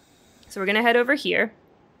 1. So we're going to head over here.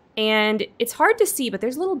 And it's hard to see, but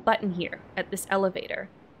there's a little button here at this elevator.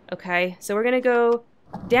 Okay, so we're going to go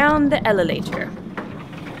down the elevator.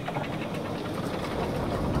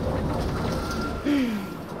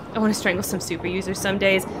 I want to strangle some super users some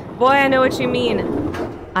days. Boy, I know what you mean.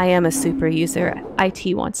 I am a super user.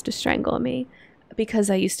 IT wants to strangle me because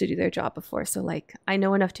I used to do their job before. So, like, I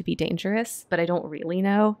know enough to be dangerous, but I don't really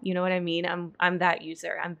know. You know what I mean? I'm that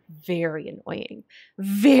user. I'm very annoying.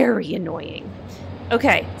 Very annoying.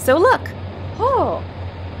 Okay, so look. Oh,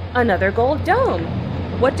 another gold dome.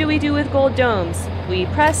 What do we do with gold domes? We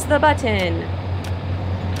press the button.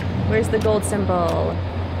 Where's the gold symbol?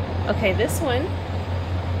 Okay, this one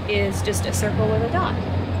is just a circle with a dot.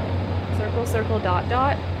 Circle, circle, dot,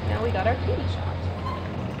 dot. Now we got our kitty shot.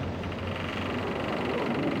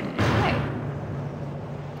 Okay.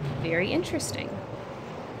 Very interesting.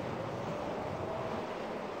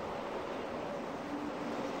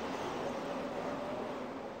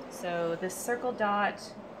 So this circle dot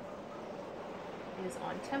is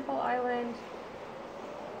on Temple Island.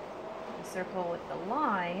 The circle with the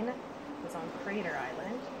line was on Crater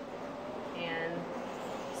Island. And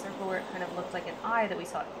the circle where it kind of looked like an eye that we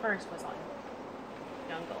saw at first was on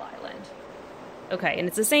Jungle Island. Okay, and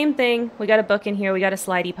it's the same thing. We got a book in here. We got a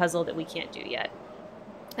slidey puzzle that we can't do yet.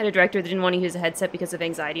 I had a director that didn't want to use a headset because of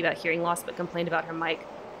anxiety about hearing loss, but complained about her mic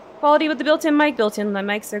quality with the built-in mic. Built-in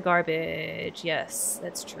mics are garbage. Yes,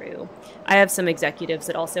 that's true. I have some executives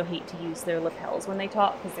that also hate to use their lapels when they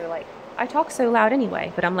talk because they're like, I talk so loud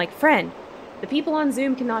anyway. But I'm like, friend, the people on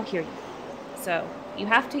Zoom cannot hear you. So you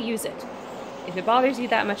have to use it. If it bothers you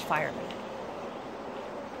that much, fire me.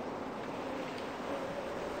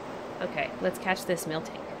 Okay, let's catch this mill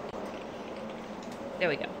tank. There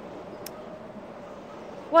we go.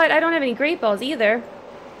 What? I don't have any great balls either.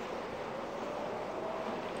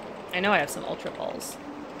 I know I have some ultra balls.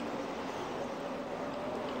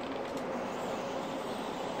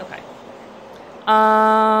 Okay.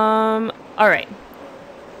 Alright.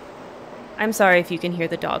 I'm sorry if you can hear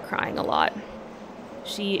the dog crying a lot.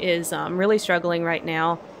 She is really struggling right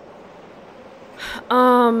now.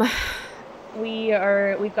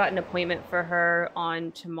 We've got an appointment for her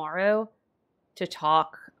on tomorrow to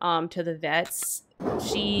talk to the vets.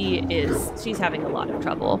 She's having a lot of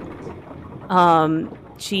trouble.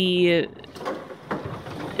 She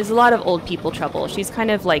is a lot of old people trouble. She's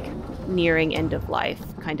kind of like nearing end of life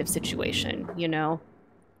kind of situation, you know?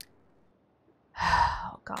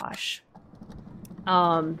 Oh gosh.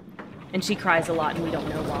 And she cries a lot and we don't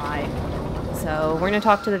know why. So we're gonna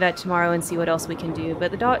talk to the vet tomorrow and see what else we can do.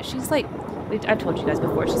 But the dog, she's like, I've told you guys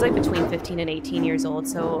before, she's like between 15 and 18 years old.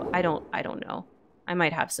 So I don't know. I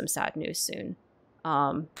might have some sad news soon.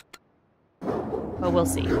 But we'll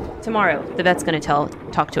see. Tomorrow, the vet's gonna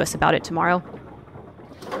talk to us about it tomorrow.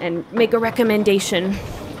 And make a recommendation.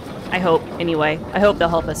 I hope, anyway. I hope they'll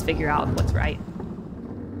help us figure out what's right.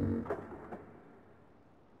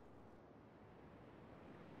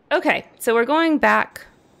 Okay, so we're going back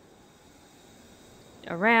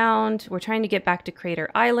around. We're trying to get back to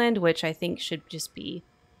Crater Island, which I think should just be,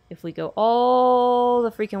 if we go all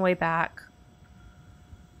the freaking way back.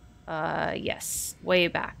 Yes, way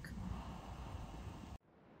back.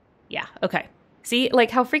 Yeah, okay. See,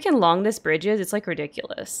 like how freaking long this bridge is? It's like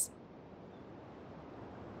ridiculous.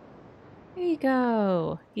 There you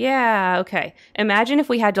go. Yeah, okay. Imagine if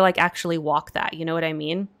we had to like actually walk that, you know what I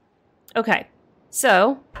mean? Okay,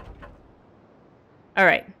 so. All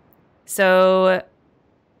right, so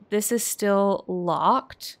this is still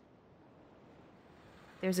locked.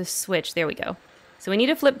 There's a switch, there we go. So we need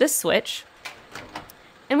to flip this switch.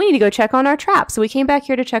 And we need to go check on our trap. So we came back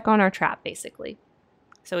here to check on our trap, basically.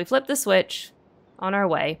 So we flipped the switch on our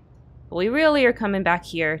way. But we really are coming back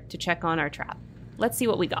here to check on our trap. Let's see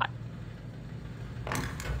what we got.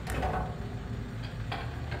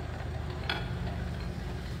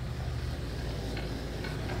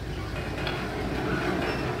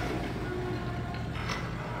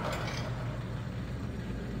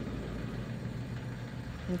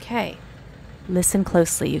 Okay. Listen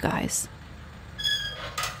closely, you guys.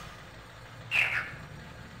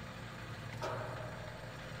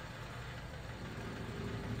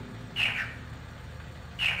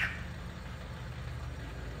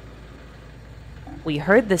 We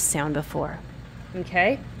heard this sound before.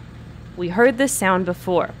 Okay? We heard this sound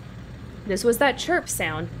before. This was that chirp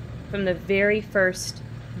sound from the very first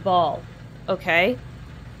ball. Okay?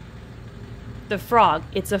 The frog.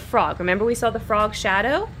 It's a frog. Remember we saw the frog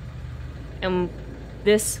shadow? And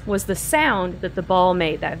this was the sound that the ball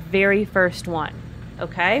made, that very first one.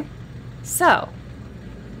 Okay? So,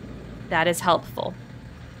 that is helpful.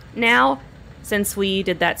 Now, since we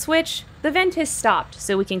did that switch, the vent has stopped,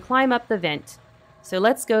 so we can climb up the vent. So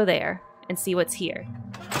let's go there and see what's here.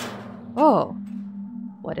 Oh,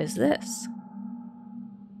 what is this?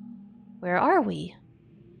 Where are we?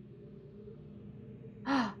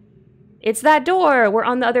 It's that door! We're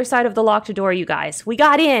on the other side of the locked door, you guys. We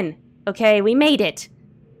got in! Okay, we made it.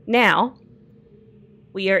 Now,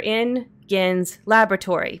 we are in Ghen's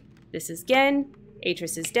laboratory. This is Ghen,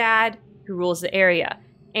 Atris's dad, who rules the area.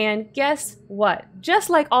 And guess what?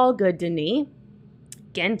 Just like all good Denis,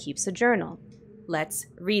 Ghen keeps a journal. Let's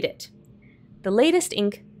read it. The latest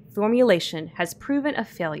ink formulation has proven a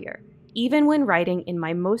failure. Even when writing in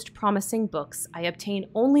my most promising books, I obtain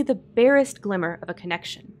only the barest glimmer of a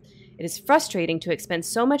connection. It is frustrating to expend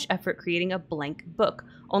so much effort creating a blank book,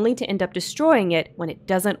 only to end up destroying it when it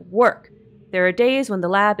doesn't work. There are days when the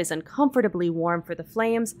lab is uncomfortably warm for the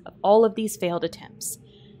flames of all of these failed attempts.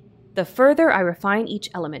 The further I refine each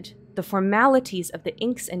element, the formalities of the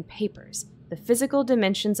inks and papers, the physical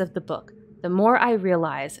dimensions of the book, the more I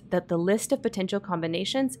realize that the list of potential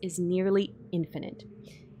combinations is nearly infinite.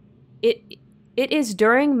 It is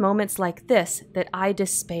during moments like this that I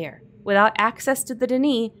despair. Without access to the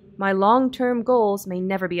Denis, my long-term goals may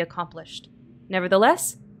never be accomplished.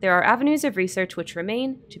 Nevertheless, there are avenues of research which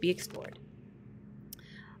remain to be explored.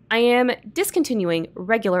 I am discontinuing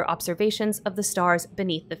regular observations of the stars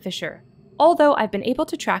beneath the fissure. Although I've been able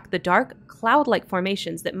to track the dark, cloud-like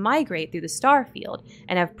formations that migrate through the star field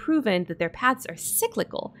and have proven that their paths are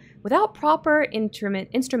cyclical, without proper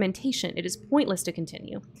instrumentation, it is pointless to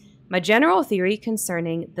continue. My general theory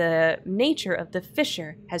concerning the nature of the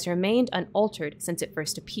fissure has remained unaltered since it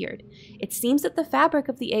first appeared. It seems that the fabric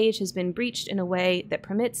of the age has been breached in a way that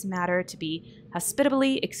permits matter to be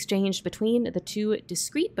hospitably exchanged between the two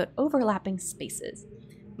discrete but overlapping spaces.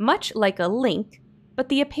 Much like a link, but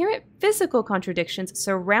the apparent physical contradictions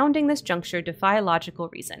surrounding this juncture defy logical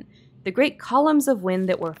reason. The great columns of wind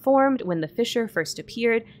that were formed when the fissure first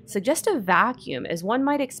appeared suggest a vacuum as one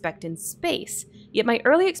might expect in space, yet my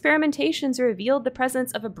early experimentations revealed the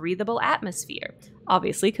presence of a breathable atmosphere.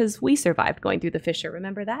 Obviously, because we survived going through the fissure,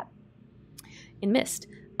 remember that? In mist.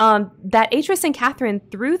 That Atris and Catherine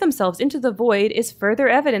threw themselves into the void is further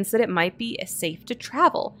evidence that it might be safe to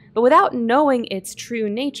travel, but without knowing its true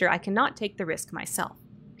nature, I cannot take the risk myself.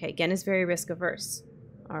 Okay, Ghen is very risk-averse.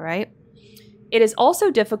 All right? It is also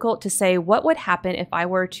difficult to say what would happen if I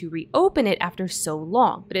were to reopen it after so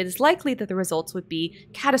long, but it is likely that the results would be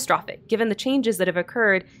catastrophic, given the changes that have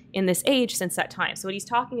occurred in this age since that time. So what he's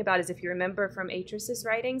talking about is, if you remember from Atris's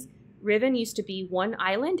writings, Riven used to be one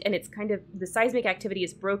island, and it's kind of, the seismic activity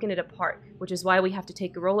has broken it apart, which is why we have to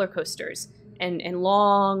take roller coasters and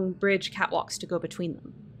long bridge catwalks to go between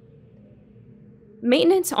them.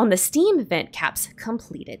 Maintenance on the steam vent caps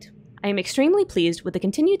completed. I am extremely pleased with the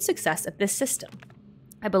continued success of this system.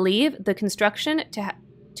 I believe the construction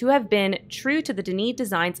to have been true to the Denis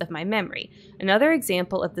designs of my memory, another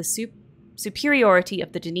example of the superiority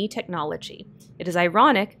of the Denis technology. It is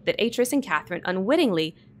ironic that Atris and Catherine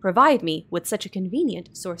unwittingly provide me with such a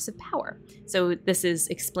convenient source of power. So this is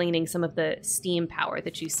explaining some of the steam power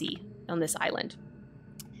that you see on this island.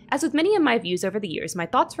 As with many of my views over the years, my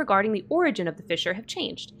thoughts regarding the origin of the fissure have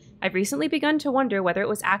changed. I've recently begun to wonder whether it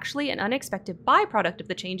was actually an unexpected byproduct of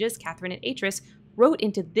the changes Catherine and Atris wrote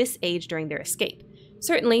into this age during their escape.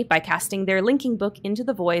 Certainly, by casting their linking book into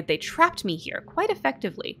the void, they trapped me here quite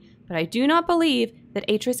effectively, but I do not believe that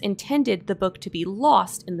Atris intended the book to be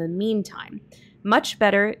lost in the meantime. Much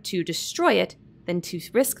better to destroy it than to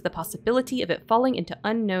risk the possibility of it falling into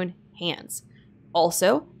unknown hands.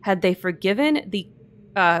 Also, had they forever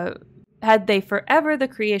the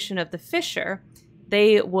creation of the fissure,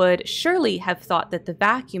 they would surely have thought that the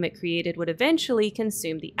vacuum it created would eventually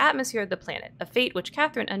consume the atmosphere of the planet, a fate which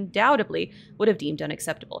Catherine undoubtedly would have deemed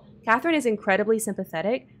unacceptable. Catherine is incredibly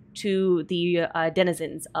sympathetic to the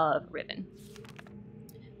denizens of Riven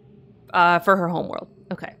for her homeworld.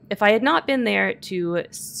 Okay, if I had not been there to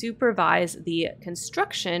supervise the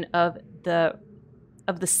construction of the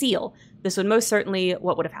seal, this would most certainly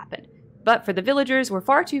what would have happened. But for the villagers were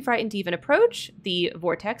far too frightened to even approach the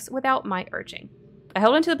vortex without my urging. I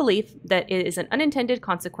held on to the belief that it is an unintended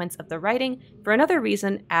consequence of the writing for another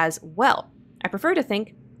reason as well. I prefer to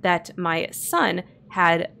think that my son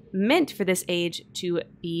had meant for this age to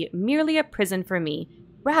be merely a prison for me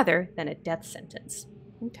rather than a death sentence.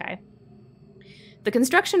 Okay. The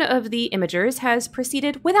construction of the imagers has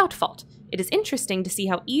proceeded without fault. It is interesting to see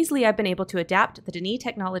how easily I've been able to adapt the Denis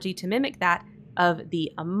technology to mimic that of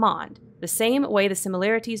the Amand. The same way the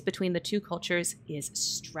similarities between the two cultures is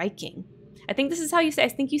striking. I think this is how you say, I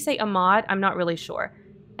think you say Ahmad, I'm not really sure.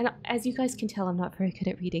 And as you guys can tell, I'm not very good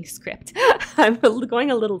at reading script. I'm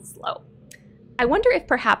going a little slow. I wonder if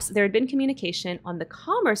perhaps there had been communication on the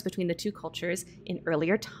commerce between the two cultures in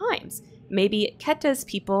earlier times. Maybe Keta's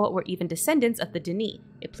people were even descendants of the Denis.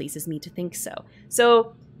 It pleases me to think so.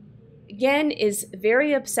 So Ghen is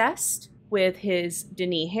very obsessed with his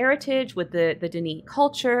Denis heritage, with the Denis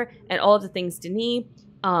culture, and all of the things Denis.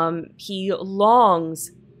 He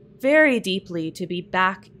longs very deeply to be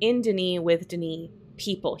back in Denis with Denis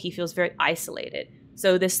people. He feels very isolated.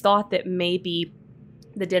 So this thought that maybe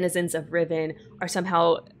the denizens of Riven are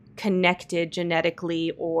somehow connected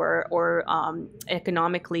genetically or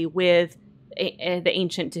economically with the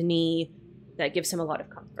ancient Denis. That gives him a lot of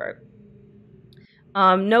comfort.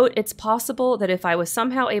 Note, it's possible that if I was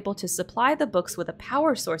somehow able to supply the books with a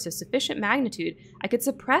power source of sufficient magnitude, I could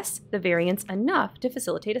suppress the variance enough to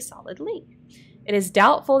facilitate a solid link. It is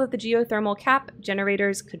doubtful that the geothermal cap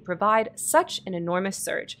generators could provide such an enormous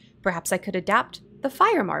surge. Perhaps I could adapt the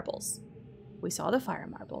fire marbles. We saw the fire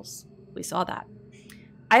marbles. We saw that.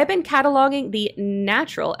 I have been cataloging the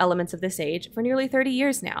natural elements of this age for nearly 30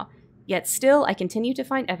 years now, yet still I continue to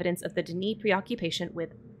find evidence of the Denis preoccupation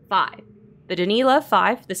with 5. The Denis love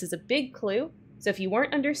 5. This is a big clue. So if you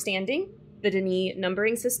weren't understanding the Denis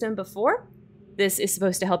numbering system before, this is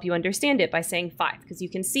supposed to help you understand it by saying 5, because you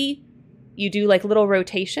can see you do like little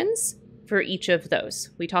rotations for each of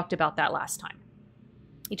those. We talked about that last time.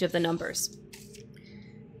 Each of the numbers.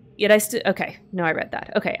 Yet I read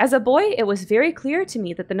that. Okay, as a boy, it was very clear to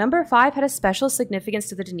me that the number 5 had a special significance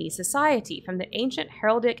to the Denis society, from the ancient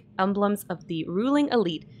heraldic emblems of the ruling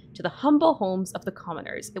elite to the humble homes of the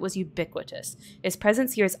commoners. It was ubiquitous. Its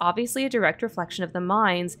presence here is obviously a direct reflection of the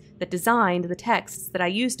minds that designed the texts that I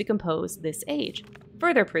used to compose this age.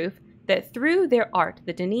 Further proof that through their art,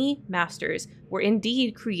 the Denis masters were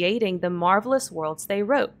indeed creating the marvelous worlds they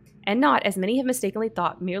wrote, and not, as many have mistakenly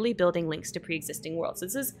thought, merely building links to pre-existing worlds.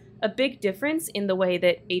 This is a big difference in the way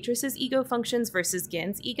that Atris's ego functions versus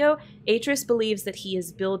Ghen's ego. Atris believes that he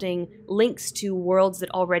is building links to worlds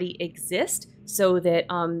that already exist so that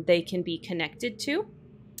they can be connected to.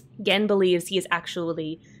 Ghen believes he is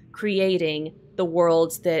actually creating the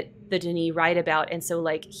worlds that the Denis write about, and so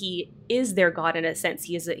like he is their god in a sense.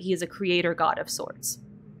 He is a creator god of sorts.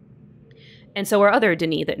 And so are other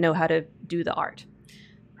Denis that know how to do the art.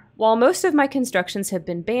 While most of my constructions have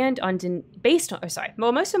been based on Denis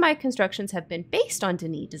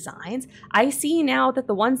designs, I see now that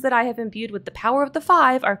the ones that I have imbued with the power of the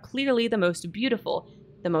 5 are clearly the most beautiful,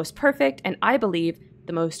 the most perfect, and I believe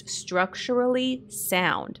the most structurally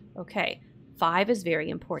sound. Okay, 5 is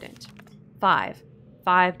very important. 5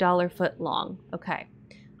 $5 long. Okay.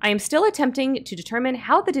 I am still attempting to determine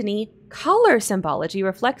how the Denis color symbology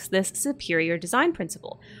reflects this superior design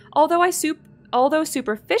principle. Although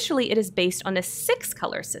superficially it is based on a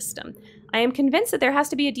 6-color system, I am convinced that there has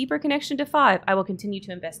to be a deeper connection to 5. I will continue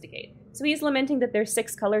to investigate. So he's lamenting that there's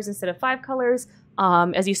 6 colors instead of 5 colors.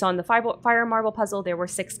 As you saw in the fire marble puzzle, there were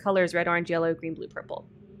 6 colors: red, orange, yellow, green, blue, purple.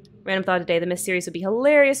 Random thought today, the Myst series would be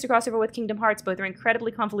hilarious to cross over with Kingdom Hearts. Both are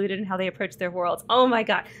incredibly convoluted in how they approach their worlds. Oh my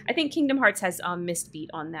god. I think Kingdom Hearts has Myst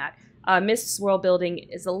beat on that. Myst's world building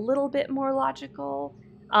is a little bit more logical,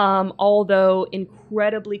 although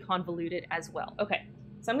incredibly convoluted as well. Okay,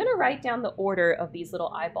 so I'm going to write down the order of these little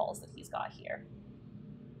eyeballs that he's got here.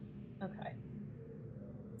 Okay.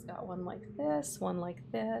 He's got one like this, one like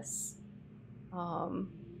this.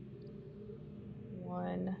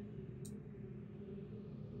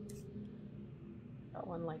 Got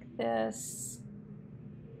one like this.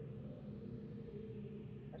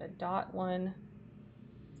 Got a dot one.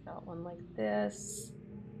 He's got one like this.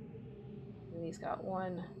 And he's got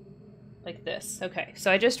one like this. Okay, so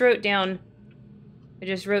I just wrote down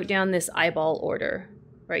this eyeball order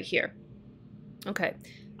right here. Okay.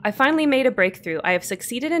 I finally made a breakthrough. I have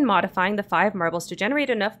succeeded in modifying the 5 marbles to generate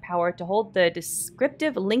enough power to hold the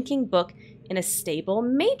descriptive linking book in a stable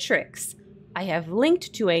matrix. I have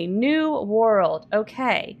linked to a new world.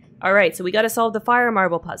 Okay. All right, so we got to solve the fire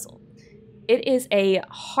marble puzzle. It is a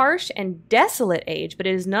harsh and desolate age, but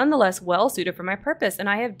it is nonetheless well suited for my purpose, and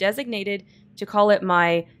I have designated to call it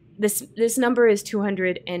my... This number is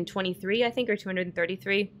 223, I think, or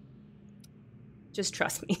 233. Just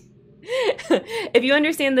trust me. If you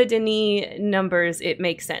understand the Denis numbers, it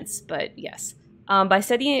makes sense, but yes. By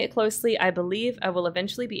studying it closely, I believe I will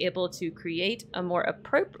eventually be able to create a more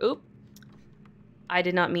appropriate... Oop. I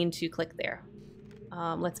did not mean to click there.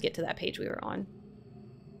 Let's get to that page we were on.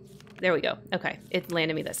 There we go. Okay, it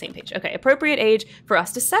landed me that same page. Okay, appropriate age for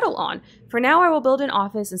us to settle on. For now, I will build an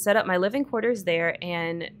office and set up my living quarters there,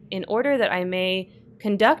 and in order that I may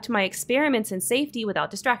conduct my experiments in safety without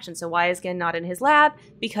distraction. So why is Ghen not in his lab?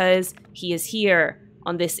 Because he is here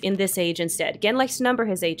in this age instead. Ghen likes to number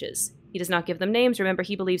his ages. He does not give them names. Remember,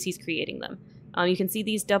 he believes he's creating them. You can see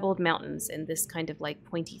these doubled mountains and this kind of like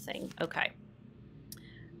pointy thing. Okay.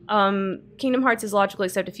 Kingdom Hearts is logical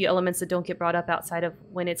except a few elements that don't get brought up outside of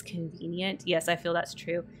when it's convenient. Yes, I feel that's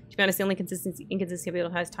true. To be honest, the only inconsistency of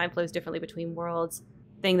it has time flows differently between worlds.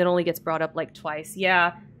 Thing that only gets brought up like twice.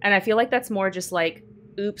 Yeah, and I feel like that's more just like,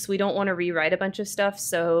 oops, we don't want to rewrite a bunch of stuff,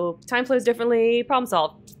 so time flows differently, problem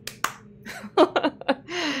solved.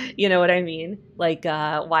 You know what I mean? Like,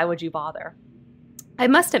 why would you bother? I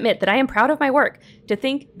must admit that I am proud of my work. To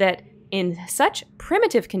think that in such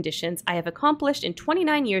primitive conditions, I have accomplished in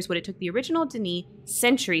 29 years what it took the original Denis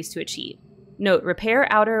centuries to achieve. Note, repair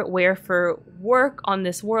outerwear for work on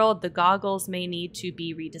this world. The goggles may need to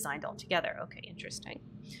be redesigned altogether. Okay, interesting.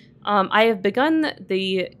 I have begun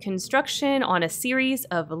the construction on a series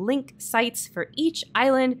of link sites for each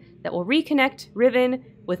island that will reconnect Riven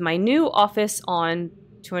with my new office on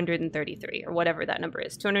 233, or whatever that number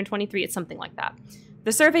is. 223, it's something like that.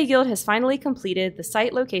 The Survey Guild has finally completed the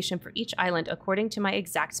site location for each island according to my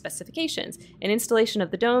exact specifications. An installation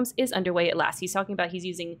of the domes is underway at last. He's talking about he's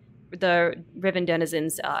using the Riven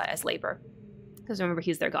denizens as labor. Because remember,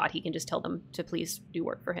 he's their god. He can just tell them to please do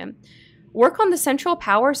work for him. Work on the central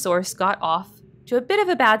power source got off to a bit of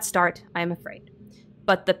a bad start, I am afraid.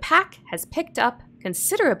 But the pack has picked up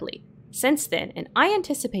considerably since then, and I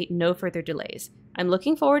anticipate no further delays. I'm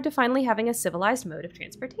looking forward to finally having a civilized mode of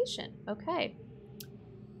transportation. Okay.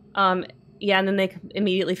 Yeah, and then they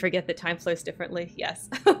immediately forget that time flows differently. Yes.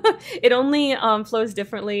 It only flows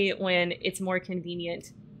differently when it's more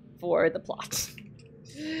convenient for the plot.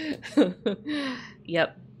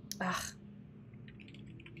 Yep. Ugh.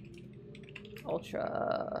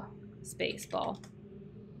 Ultra space ball.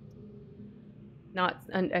 Not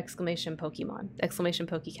an exclamation Pokemon. Exclamation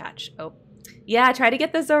Pokecatch. Oh. Yeah, try to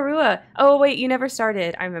get the Zorua. Oh, wait, you never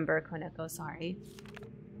started. I remember, Koneko, sorry.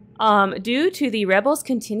 Due to the rebels'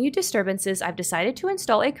 continued disturbances, I've decided to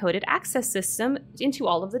install a coded access system into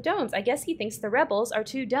all of the domes. I guess he thinks the rebels are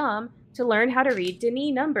too dumb to learn how to read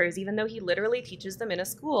Denis numbers, even though he literally teaches them in a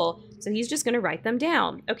school. So he's just going to write them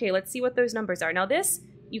down. Okay, let's see what those numbers are. Now this,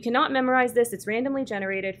 you cannot memorize this. It's randomly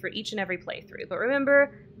generated for each and every playthrough. But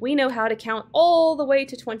remember, we know how to count all the way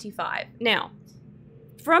to 25. Now,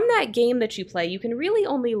 from that game that you play, you can really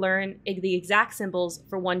only learn the exact symbols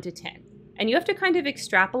for 1 to 10. And you have to kind of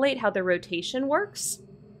extrapolate how the rotation works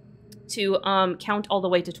to count all the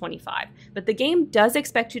way to 25. But the game does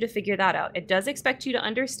expect you to figure that out. It does expect you to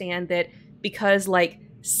understand that because like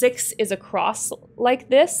 6 is across like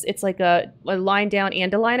this, it's like a line down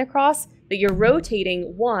and a line across, that you're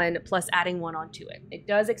rotating 1 plus adding 1 onto it. It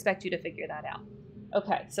does expect you to figure that out.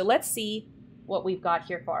 Okay, so let's see what we've got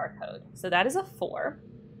here for our code. So that is a 4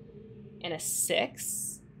 and a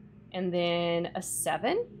 6 and then a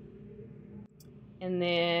 7. And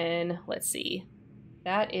then, let's see,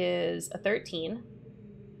 that is a 13.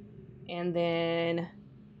 And then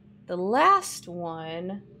the last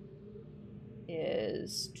one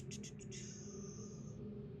is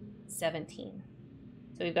 17.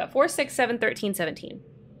 So we've got 4, 6, 7, 13, 17.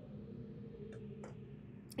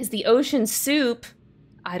 Is the ocean soup?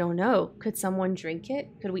 I don't know. Could someone drink it?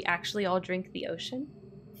 Could we actually all drink the ocean?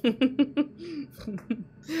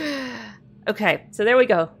 Okay, so there we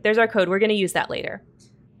go. There's our code. We're going to use that later.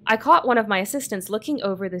 I caught one of my assistants looking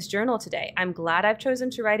over this journal today. I'm glad I've chosen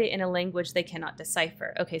to write it in a language they cannot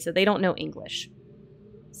decipher. Okay, so they don't know English.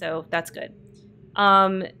 So that's good.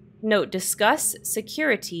 Note, discuss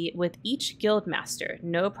security with each guildmaster.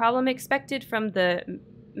 No problem expected from the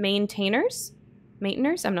maintainers?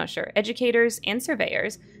 I'm not sure. Educators and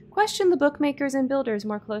surveyors. Question the bookmakers and builders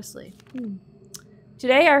more closely.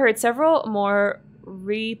 Today I heard several more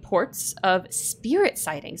reports of spirit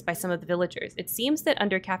sightings by some of the villagers. It seems that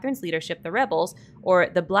under Catherine's leadership, the rebels, or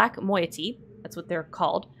the Black Moiety, that's what they're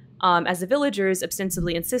called, as the villagers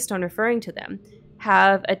ostensibly insist on referring to them,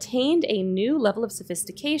 have attained a new level of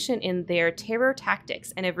sophistication in their terror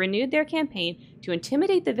tactics and have renewed their campaign to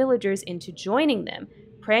intimidate the villagers into joining them,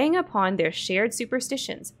 preying upon their shared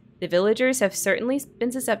superstitions. The villagers have certainly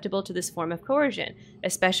been susceptible to this form of coercion,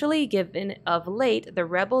 especially given of late the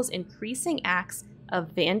rebels' increasing acts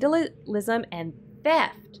of vandalism and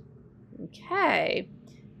theft. Okay.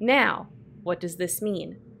 Now, what does this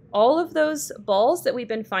mean? All of those balls that we've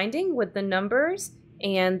been finding with the numbers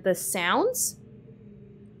and the sounds,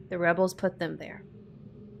 the rebels put them there.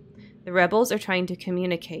 The rebels are trying to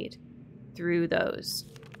communicate through those.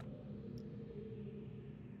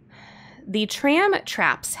 The tram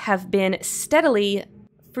traps have been steadily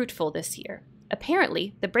fruitful this year.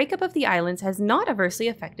 Apparently, the breakup of the islands has not adversely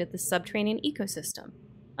affected the subterranean ecosystem.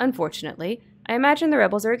 Unfortunately, I imagine the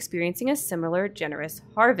rebels are experiencing a similar generous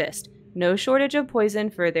harvest. No shortage of poison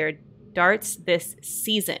for their darts this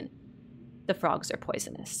season. The frogs are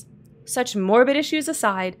poisonous. Such morbid issues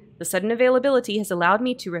aside, the sudden availability has allowed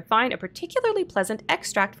me to refine a particularly pleasant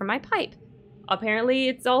extract from my pipe. Apparently,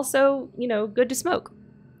 it's also, good to smoke.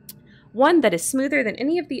 One that is smoother than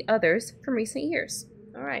any of the others from recent years.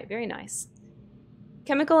 All right, very nice.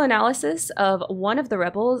 Chemical analysis of one of the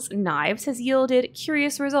rebels' knives has yielded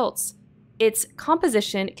curious results. its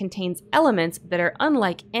composition contains elements that are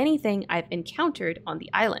unlike anything I've encountered on the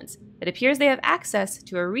islands. It appears they have access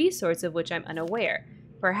to a resource of which I'm unaware.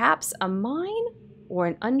 Perhaps a mine or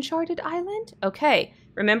an uncharted island? Okay,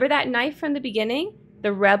 remember that knife from the beginning?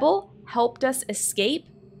 The rebel helped us escape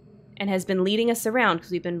and has been leading us around because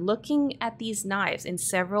we've been looking at these knives in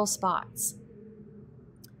several spots.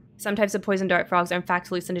 Some types of poison dart frogs are in fact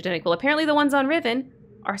hallucinogenic. Well, apparently the ones on Riven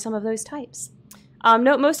are some of those types.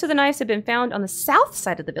 Note, most of the knives have been found on the south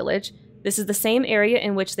side of the village. This is the same area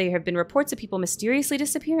in which there have been reports of people mysteriously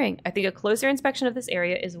disappearing. I think a closer inspection of this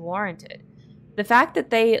area is warranted. The fact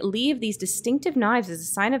that they leave these distinctive knives as a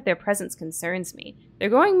sign of their presence concerns me. They're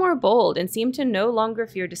growing more bold and seem to no longer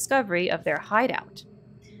fear discovery of their hideout.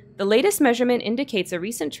 The latest measurement indicates a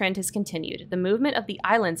recent trend has continued. The movement of the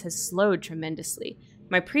islands has slowed tremendously.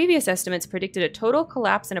 My previous estimates predicted a total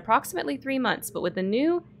collapse in approximately 3 months, but with the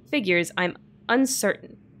new figures, I'm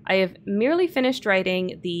uncertain. I have merely finished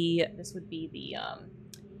writing this would be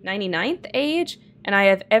the 99th age, and I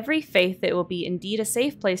have every faith that it will be indeed a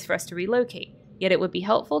safe place for us to relocate. Yet it would be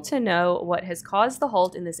helpful to know what has caused the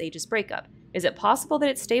halt in this age's breakup. Is it possible that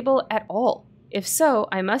it's stable at all? If so,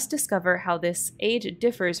 I must discover how this age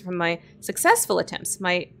differs from my successful attempts.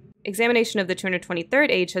 My examination of the 223rd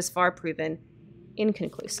age has far proven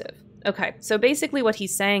inconclusive. Okay, so basically what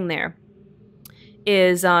he's saying there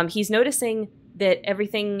is he's noticing that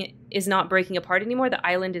everything is not breaking apart anymore. The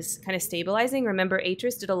island is kind of stabilizing. Remember,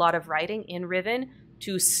 Atris did a lot of writing in Riven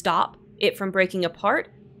to stop it from breaking apart.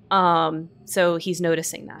 So he's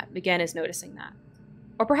noticing that. Ghen is noticing that.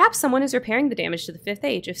 Or perhaps someone is repairing the damage to the 5th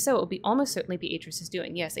age. If so, it will be almost certainly be Atris is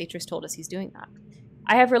doing. Yes, Atris told us he's doing that.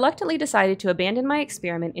 I have reluctantly decided to abandon my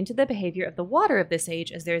experiment into the behavior of the water of this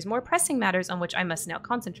age, as there is more pressing matters on which I must now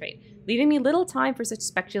concentrate, leaving me little time for such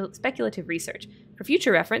speculative research. For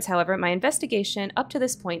future reference, however, my investigation up to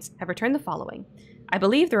this point have returned the following. I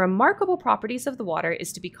believe the remarkable properties of the water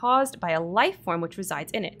is to be caused by a life form which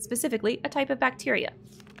resides in it, specifically a type of bacteria.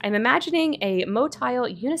 I'm imagining a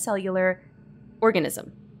motile unicellular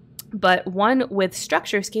organism, but one with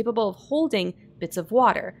structures capable of holding bits of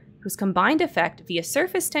water, whose combined effect via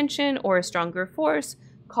surface tension or a stronger force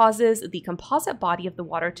causes the composite body of the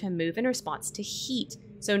water to move in response to heat.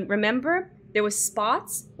 So remember, there was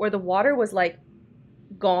spots where the water was like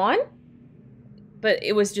gone, but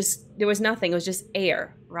it was just, there was nothing, it was just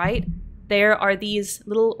air, right? There are these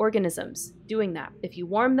little organisms doing that. If you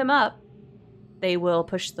warm them up, they will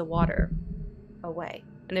push the water away.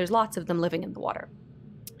 And there's lots of them living in the water.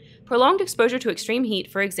 Prolonged exposure to extreme heat,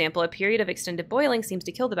 for example, a period of extended boiling, seems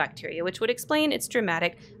to kill the bacteria, which would explain its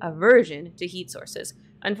dramatic aversion to heat sources.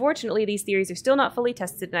 Unfortunately, these theories are still not fully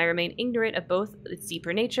tested, and I remain ignorant of both its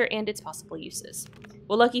deeper nature and its possible uses.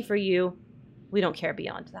 Well, lucky for you, we don't care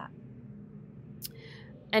beyond that.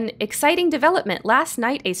 An exciting development. Last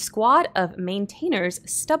night, a squad of maintainers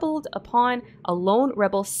stumbled upon a lone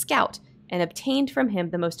rebel scout and obtained from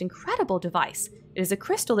him the most incredible device. It is a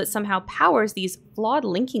crystal that somehow powers these flawed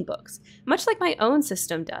linking books, much like my own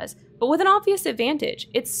system does, but with an obvious advantage.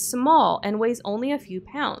 It's small and weighs only a few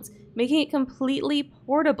pounds, making it completely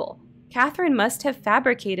portable. Catherine must have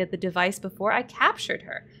fabricated the device before I captured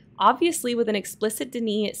her. Obviously, with an explicit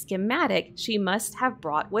Denis schematic, she must have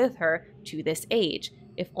brought with her to this age.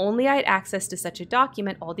 If only I had access to such a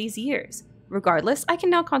document all these years. Regardless, I can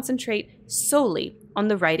now concentrate solely on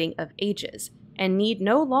the writing of ages, and need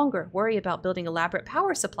no longer worry about building elaborate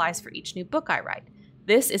power supplies for each new book I write.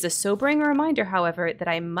 This is a sobering reminder, however, that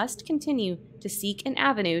I must continue to seek an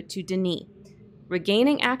avenue to Denis.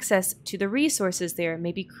 Regaining access to the resources there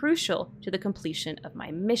may be crucial to the completion of my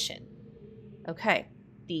mission. Okay,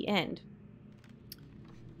 the end.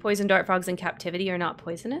 Poison dart frogs in captivity are not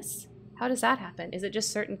poisonous? How does that happen? Is it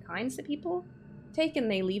just certain kinds that people take and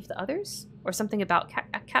they leave the others? Or something about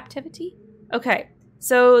captivity? Okay.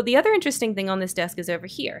 So the other interesting thing on this desk is over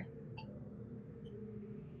here.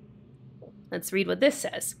 Let's read what this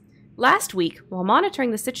says. Last week, while monitoring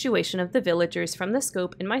the situation of the villagers from the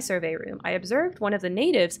scope in my survey room, I observed one of the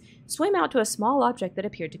natives swim out to a small object that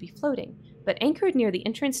appeared to be floating, but anchored near the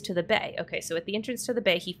entrance to the bay. Okay, so at the entrance to the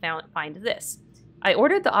bay, he find this. I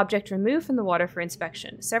ordered the object removed from the water for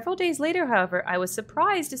inspection. Several days later, however, I was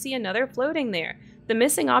surprised to see another floating there. The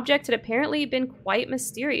missing object had apparently been quite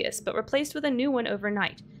mysterious, but replaced with a new one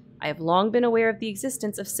overnight. I have long been aware of the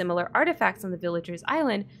existence of similar artifacts on the villagers'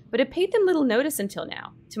 island, but had paid them little notice until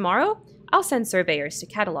now. Tomorrow, I'll send surveyors to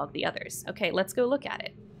catalog the others. Okay, let's go look at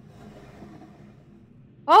it.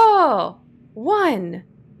 Oh, one.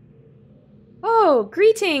 Oh,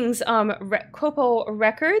 greetings, Copo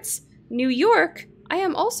Records. New York. I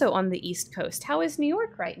am also on the East Coast. How is New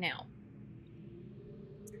York right now?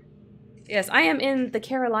 Yes, I am in the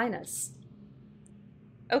Carolinas.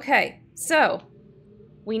 Okay, so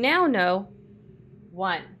we now know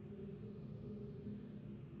 1.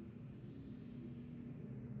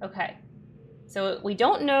 Okay, so we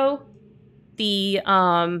don't know the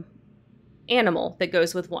animal that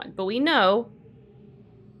goes with 1, but we know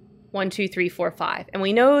 1, 2, 3, 4, 5. And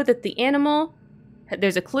we know that the animal,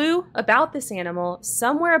 there's a clue about this animal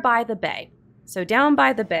somewhere by the bay. So down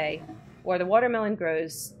by the bay, where the watermelon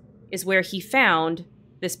grows, is where he found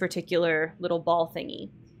this particular little ball thingy.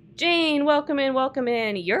 Jane, welcome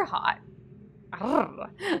in. You're hot.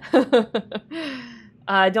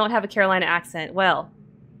 Don't have a Carolina accent. Well,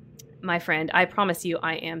 my friend, I promise you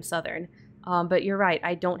I am Southern. But you're right,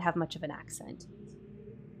 I don't have much of an accent.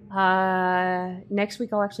 Next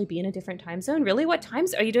week I'll actually be in a different time zone. Really? What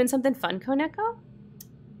times? Are you doing something fun, Koneko?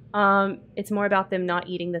 It's more about them not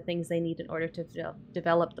eating the things they need in order to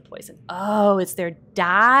develop the poison. Oh, it's their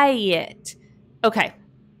diet. Okay.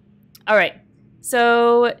 All right.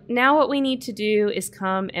 So now what we need to do is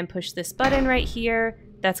come and push this button right here.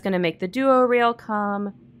 That's going to make the duo rail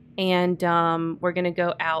come. And we're going to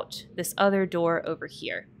go out this other door over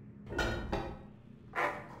here.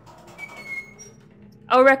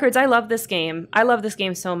 Oh, Records, I love this game. I love this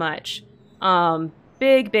game so much.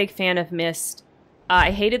 Big fan of Myst.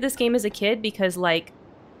 I hated this game as a kid because, like,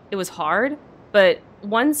 it was hard. But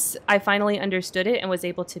once I finally understood it and was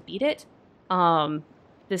able to beat it,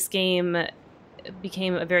 this game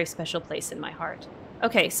became a very special place in my heart.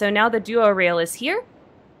 Okay, so now the duo rail is here.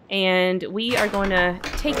 And we are going to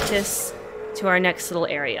take this to our next little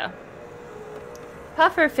area.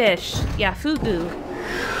 Pufferfish. Yeah, fugu.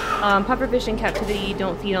 Pufferfish in captivity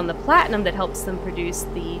don't feed on the platinum that helps them produce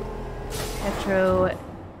the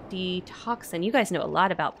petrodetoxin. You guys know a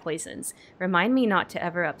lot about poisons. Remind me not to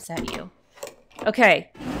ever upset you.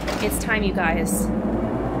 Okay, it's time, you guys.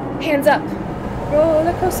 Hands up.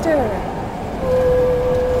 Roller coaster.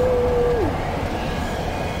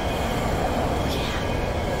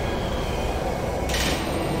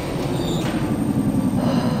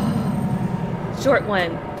 Short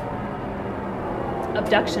one.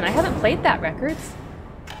 Abduction. I haven't played that, Records.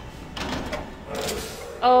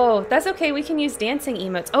 Oh, that's okay. We can use dancing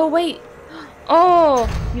emotes. Oh, wait. Oh,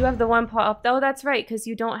 you have the one pop. Oh, that's right, because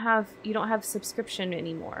you don't have subscription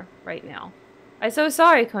anymore right now. I'm so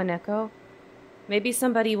sorry, Koneko. Maybe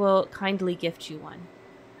somebody will kindly gift you one.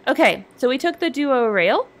 Okay, so we took the duo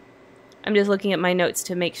rail. I'm just looking at my notes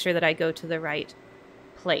to make sure that I go to the right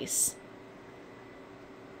place.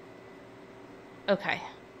 Okay.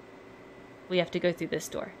 We have to go through this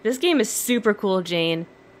door. This game is super cool, Jane.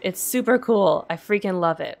 It's super cool. I freaking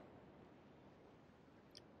love it.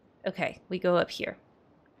 Okay, we go up here.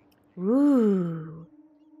 Ooh.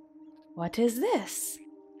 What is this?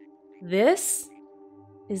 This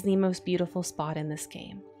is the most beautiful spot in this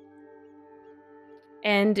game.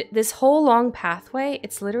 And this whole long pathway,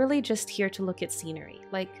 it's literally just here to look at scenery.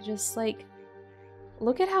 Look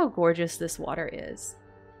at how gorgeous this water is.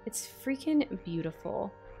 It's freaking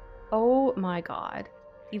beautiful. Oh my god.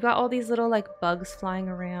 You've got all these little, like, bugs flying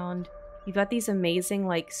around. You've got these amazing,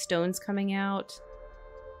 like, stones coming out.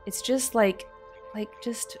 It's just,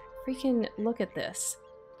 just freaking look at this.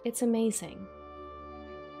 It's amazing.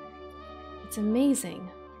 It's amazing.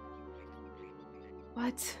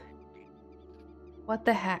 What? What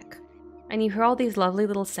the heck? And you hear all these lovely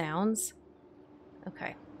little sounds?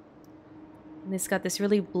 Okay. And it's got this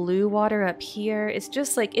really blue water up here. It's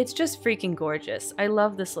just freaking gorgeous. I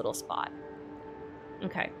love this little spot.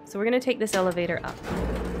 Okay, so we're gonna take this elevator up.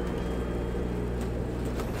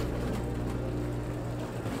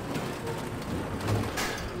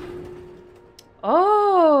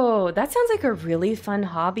 Oh, that sounds like a really fun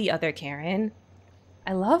hobby, Other Karen.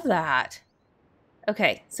 I love that.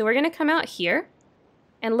 Okay, so we're gonna come out here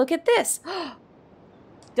and look at this.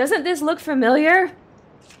 Doesn't this look familiar?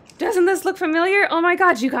 Doesn't this look familiar? Oh my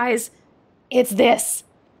god, you guys. It's this.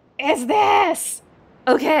 It's this.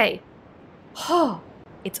 Okay. Oh,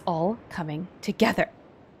 it's all coming together.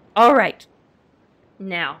 All right.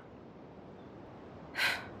 Now,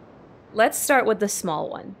 let's start with the small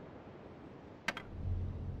one.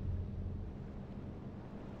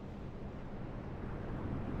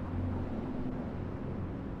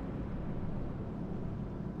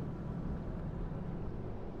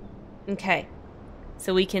 Okay.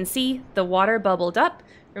 So we can see the water bubbled up.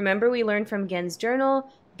 Remember, we learned from Ghen's journal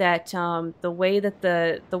that the way that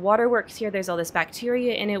the water works here, there's all this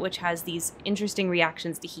bacteria in it, which has these interesting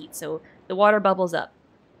reactions to heat. So the water bubbles up.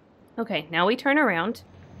 Okay, now we turn around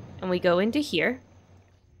and we go into here.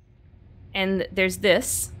 And there's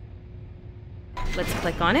this. Let's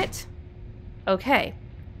click on it. Okay.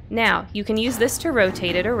 Now, you can use this to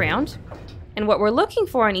rotate it around. And what we're looking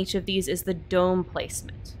for on each of these is the dome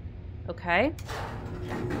placement. Okay?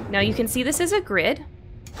 Now you can see this is a grid.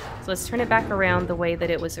 So let's turn it back around the way that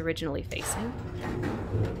it was originally facing.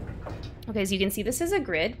 Okay, so you can see this is a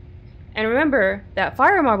grid. And remember, that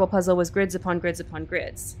fire marble puzzle was grids upon grids upon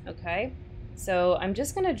grids. Okay? So I'm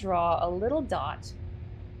just going to draw a little dot.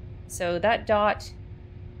 So that dot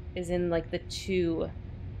is in like the 2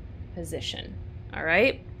 position. All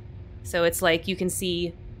right? So it's like you can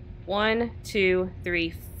see 1, 2,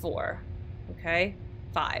 3, 4. Okay?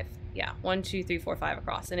 5. Yeah, 1, 2, 3, 4, 5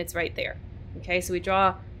 across, and it's right there. Okay, so we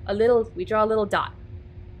draw a little dot.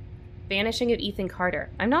 Vanishing of Ethan Carter.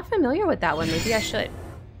 I'm not familiar with that one. Maybe I should.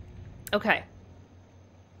 Okay.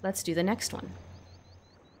 Let's do the next one.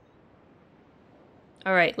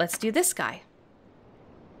 All right, let's do this guy.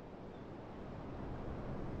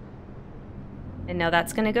 And now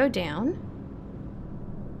that's going to go down.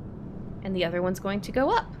 And the other one's going to go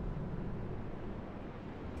up.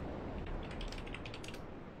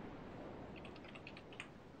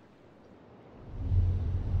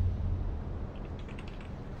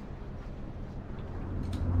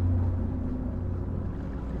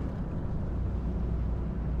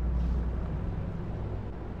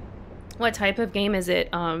 What type of game is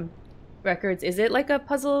it, Records? Is it like a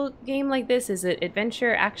puzzle game like this? Is it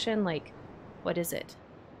adventure, action? Like, what is it?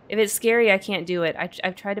 If it's scary, I can't do it.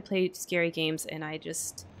 I've tried to play scary games, and I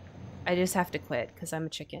just have to quit because I'm a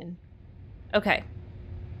chicken. Okay.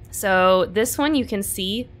 So this one you can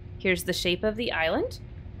see, here's the shape of the island.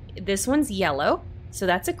 This one's yellow, so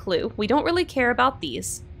that's a clue. We don't really care about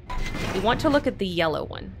these. We want to look at the yellow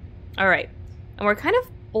one. All right. And we're kind of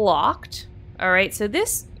blocked. All right, so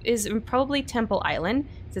this is probably Temple Island.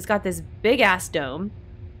 So it's got this big-ass dome.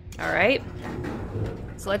 All right.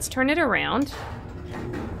 So let's turn it around.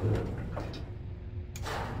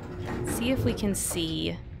 See if we can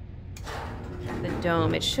see the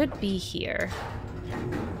dome. It should be here.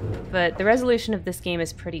 But the resolution of this game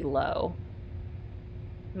is pretty low.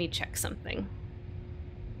 Let me check something.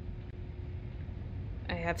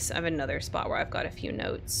 I have another spot where I've got a few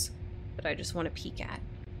notes that I just want to peek at.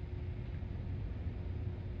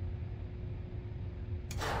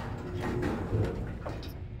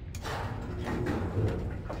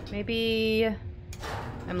 Maybe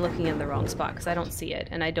I'm looking in the wrong spot because I don't see it,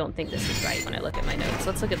 and I don't think this is right when I look at my notes.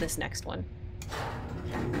 Let's look at this next one.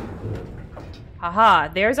 Haha,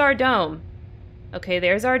 there's our dome. Okay,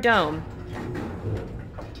 there's our dome.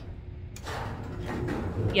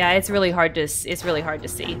 Yeah, it's really hard to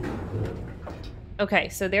see. Okay,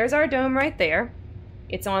 so there's our dome right there.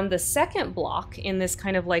 It's on the second block in this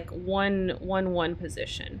kind of like 1-1-1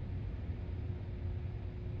 position.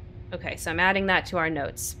 Okay, so I'm adding that to our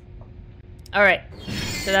notes. All right,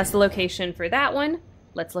 so that's the location for that one.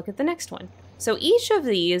 Let's look at the next one. So each of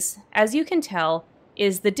these, as you can tell,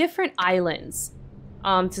 is the different islands.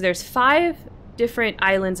 So there's 5 different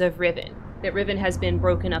islands of Riven that Riven has been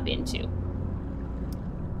broken up into.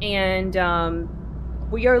 And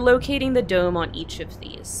we are locating the dome on each of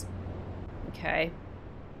these. Okay.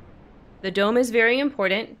 The dome is very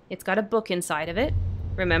important. It's got a book inside of it,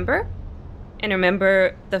 remember? And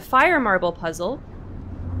remember, the fire marble puzzle,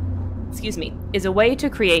 is a way to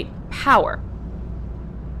create power.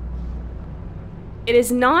 It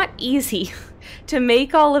is not easy to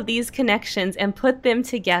make all of these connections and put them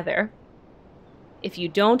together if you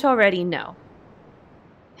don't already know.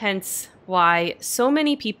 Hence why so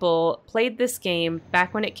many people played this game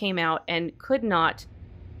back when it came out and could not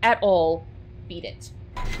at all beat it.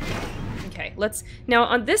 Okay, now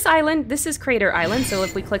on this island, this is Crater Island, so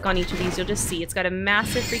if we click on each of these, you'll just see it's got a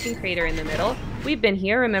massive freaking crater in the middle. We've been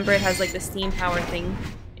here, remember it has like the steam power thing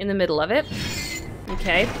in the middle of it.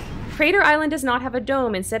 Okay, Crater Island does not have a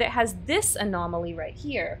dome, instead it has this anomaly right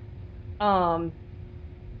here.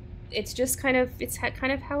 It's just kind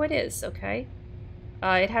of how it is, okay?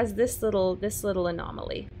 It has this little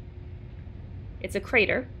anomaly. It's a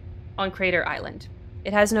crater on Crater Island.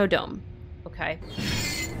 It has no dome, okay?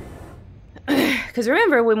 Because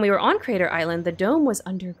remember, when we were on Crater Island, the dome was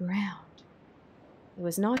underground. It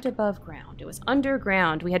was not above ground. It was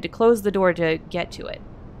underground. We had to close the door to get to it.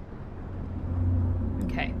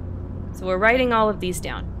 Okay. So we're writing all of these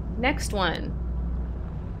down. Next one.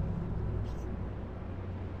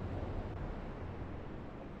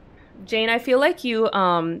 Jane, I feel like you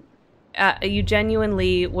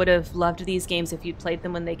genuinely would have loved these games if you'd played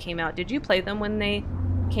them when they came out. Did you play them when they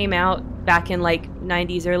came out back in like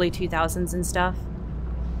 90s, early 2000s and stuff?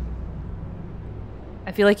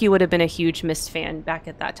 I feel like you would have been a huge Myst fan back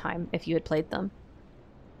at that time if you had played them.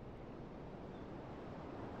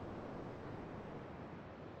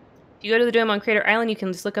 If you go to the dome on Crater Island, you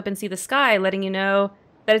can just look up and see the sky, letting you know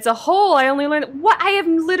that it's a hole. I only learned... What? I have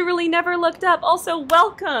literally never looked up. Also,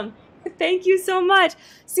 welcome. Thank you so much.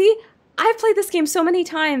 See, I've played this game so many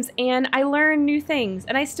times, and I learn new things,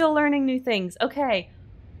 and I'm still learning new things. Okay.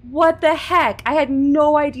 What the heck? I had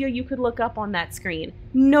no idea you could look up on that screen.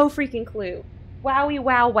 No freaking clue. Wowie,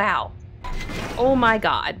 wow, wow. Oh my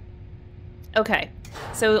god. Okay.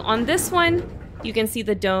 So on this one, you can see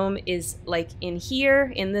the dome is like in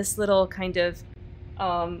here, in this little kind of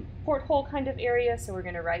porthole kind of area. So we're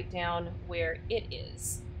going to write down where it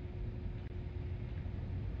is.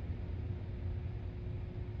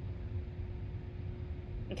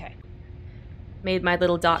 Okay. Made my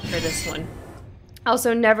little dot for this one.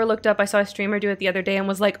 Also, never looked up. I saw a streamer do it the other day and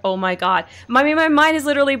was like, oh my god. My mind is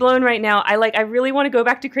literally blown right now. I really want to go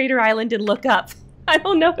back to Crater Island and look up. I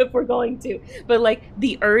don't know if we're going to, but like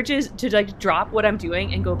the urge is to like drop what I'm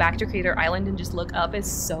doing and go back to Crater Island and just look up is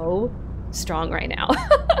so strong right now.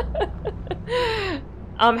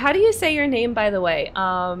 How do you say your name, by the way?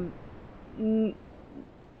 Pneumaticist?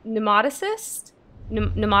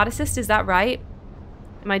 Pneumaticist, is that right?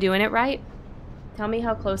 Am I doing it right? Tell me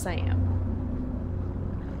how close I am.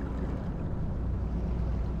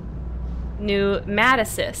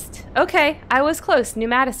 Pneumaticist. Okay, I was close.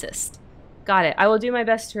 Pneumaticist. Got it. I will do my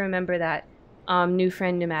best to remember that. New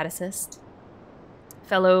friend pneumaticist.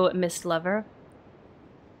 Fellow mist lover.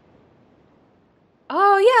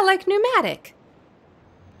 Oh, yeah, like pneumatic.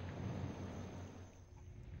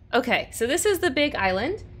 Okay, so this is the big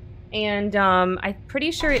island. And I'm pretty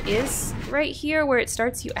sure it is right here where it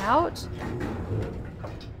starts you out.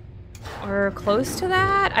 Or close to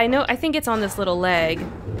that. I think it's on this little leg.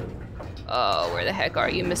 Oh, where the heck are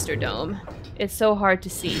you, Mr. Dome? It's so hard to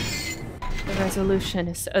see. The resolution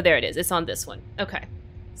is... Oh, there it is. It's on this one. Okay.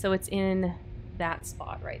 So it's in that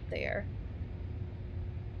spot right there.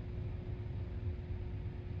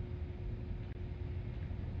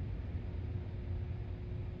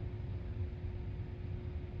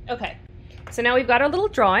 Okay. So now we've got our little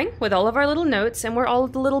drawing with all of our little notes and where all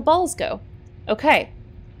of the little balls go. Okay.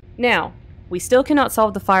 Now... we still cannot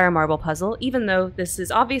solve the fire marble puzzle, even though this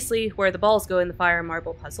is obviously where the balls go in the fire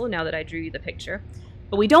marble puzzle, now that I drew you the picture.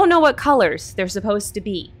 But we don't know what colors they're supposed to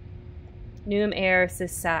be. Neum, air,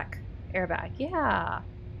 cis-sac, airbag. Yeah.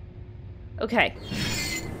 Okay.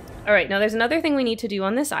 Alright, now there's another thing we need to do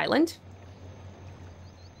on this island.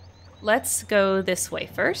 Let's go this way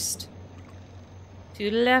first.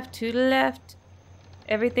 To the left, to the left.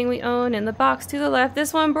 Everything we own in the box to the left.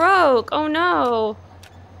 This one broke! Oh no!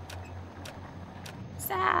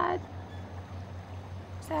 Sad.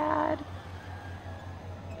 Sad.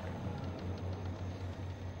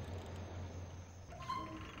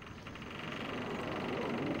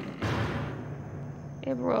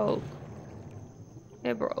 It broke.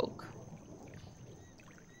 It broke.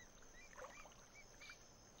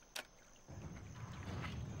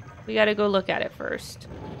 We gotta go look at it first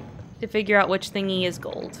to figure out which thingy is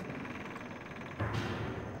gold.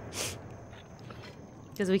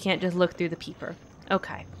 Because we can't just look through the peeper.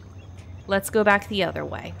 Okay, let's go back the other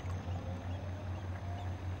way.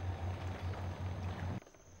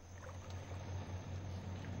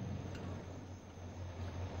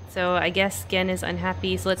 So I guess Ghen is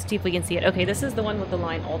unhappy, so let's see if we can see it. Okay, this is the one with the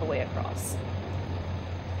line all the way across.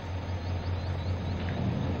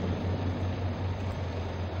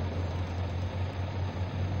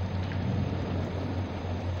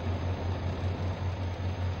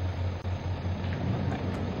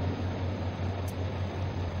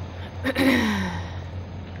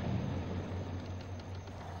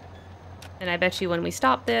 And I bet you when we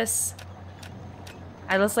stop this,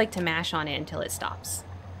 I just like to mash on it until it stops.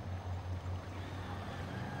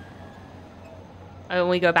 When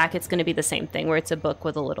we go back, it's going to be the same thing, where it's a book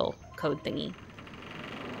with a little code thingy.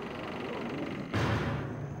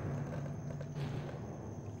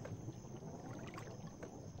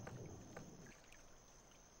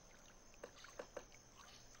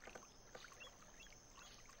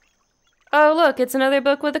 Oh, look, it's another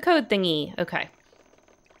book with a code thingy. Okay.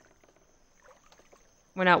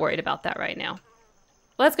 We're not worried about that right now.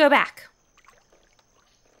 Let's go back.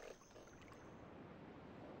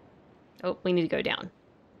 Oh, we need to go down.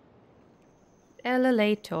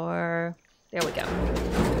 Elevator. There we go.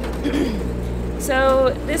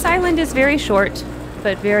 So, this island is very short,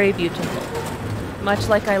 but very beautiful. Much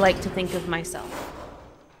like I like to think of myself.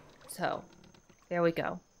 So, there we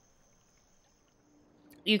go.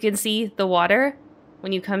 You can see the water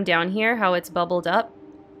when you come down here, how it's bubbled up.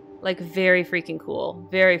 Like, very freaking cool.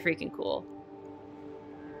 Very freaking cool.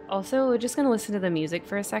 Also, we're just gonna listen to the music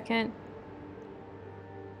for a second.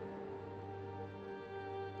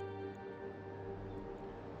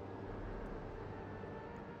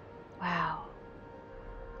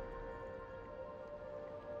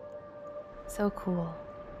 So cool.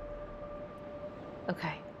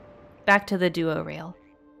 Okay. Back to the duo rail.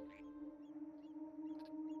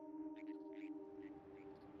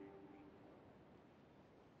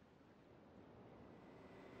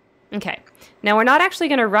 Okay. Now we're not actually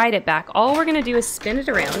going to ride it back. All we're going to do is spin it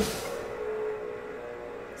around.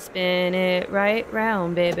 Spin it right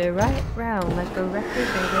round, baby. Right round like a record, baby.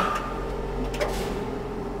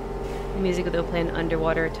 The music will play an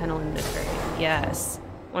underwater tunnel in the current. Yes.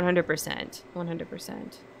 100%.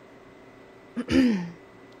 100%.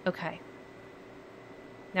 Okay.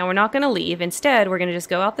 Now we're not going to leave. Instead, we're going to just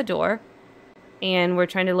go out the door. And we're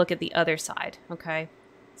trying to look at the other side. Okay.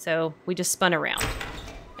 So we just spun around.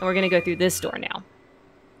 And we're going to go through this door now.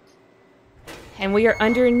 And we are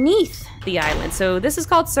underneath the island. So this is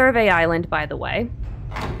called Survey Island, by the way.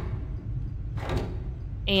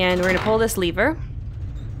 And we're going to pull this lever.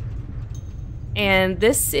 And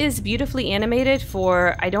this is beautifully animated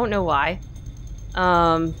for, I don't know why.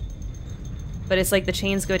 But it's like the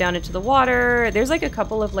chains go down into the water. There's like a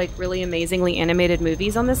couple of like really amazingly animated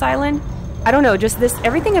movies on this island. I don't know, just this,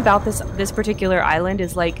 everything about this particular island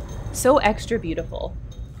is like so extra beautiful.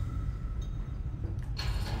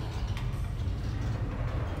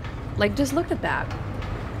 Like, just look at that.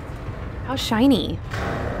 How shiny.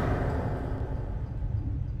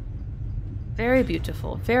 Very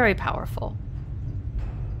beautiful, very powerful.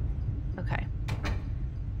 Okay.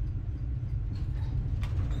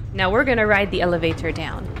 Now we're gonna ride the elevator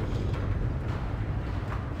down.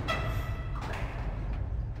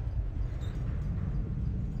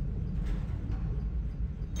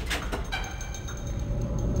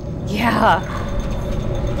 Yeah.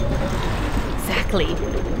 Exactly.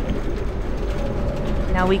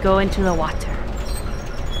 Now we go into the water.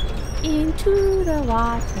 Into the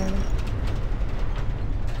water.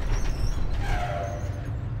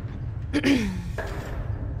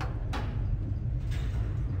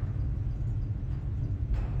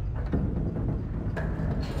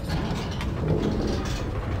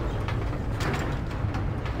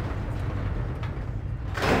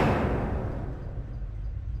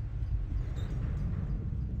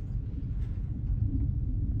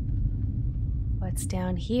 What's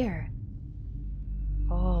down here?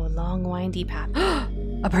 Oh, long windy path.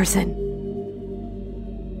 A person!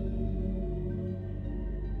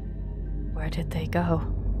 Where did they go?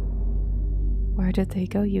 Where did they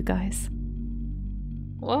go, you guys?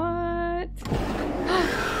 What?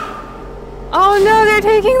 Oh no, they're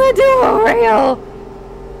taking the duo rail!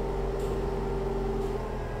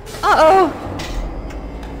 Uh-oh!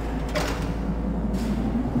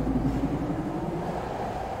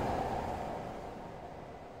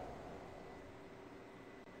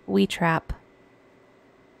 We trap.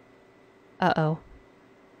 Uh-oh.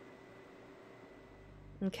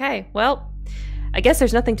 Okay, well, I guess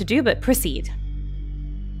there's nothing to do but proceed.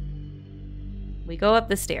 We go up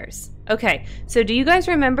the stairs. Okay, so do you guys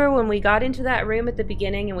remember when we got into that room at the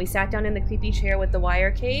beginning and we sat down in the creepy chair with the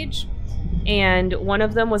wire cage? And one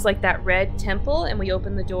of them was like that red temple and we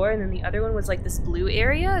opened the door, and then the other one was like this blue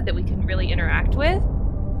area that we couldn't really interact with?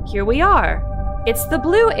 Here we are. It's the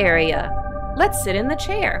blue area. Let's sit in the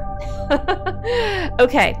chair.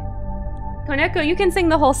 Okay. Koneko, you can sing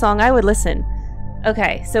the whole song. I would listen.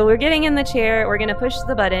 Okay, so we're getting in the chair. We're gonna push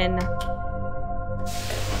the button.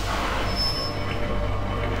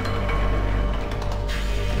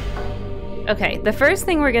 Okay, the first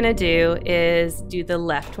thing we're gonna do is do the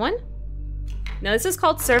left one. Now this is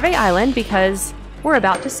called Survey Island because we're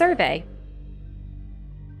about to survey.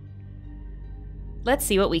 Let's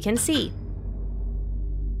see what we can see.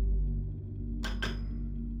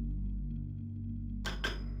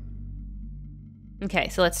 Okay,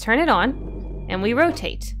 so let's turn it on, and we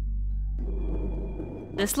rotate.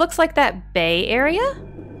 This looks like that bay area?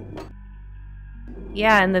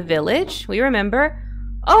 Yeah, in the village, we remember.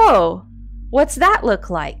 Oh, what's that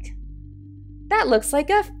look like? That looks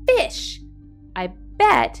like a fish. I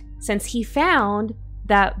bet since he found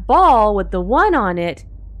that ball with the 1 on it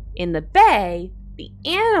in the bay, the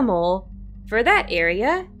animal for that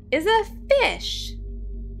area is a fish.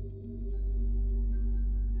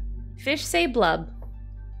 Fish say blub.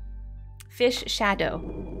 Fish shadow.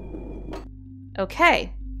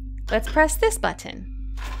 Okay, let's press this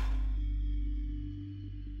button.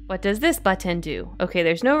 What does this button do? Okay,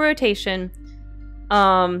 there's no rotation.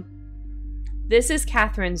 This is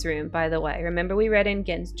Catherine's room, by the way. Remember we read in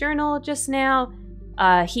Ghen's journal just now?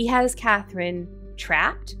 He has Catherine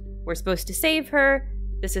trapped. We're supposed to save her.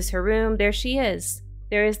 This is her room. There she is.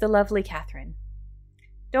 There is the lovely Catherine.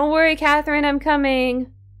 Don't worry, Catherine, I'm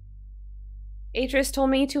coming. Atris told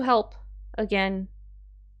me to help again.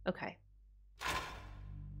 Okay.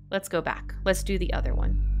 let's go back. Let's do the other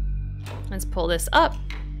one. Let's pull this up.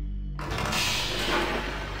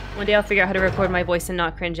 One day I'll figure out how to record my voice and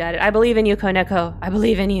not cringe at it. I believe in you, Koneko. I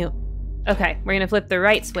believe in you. Okay, we're gonna flip the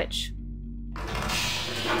right switch.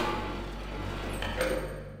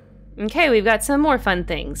 Okay, we've got some more fun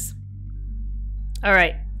things. All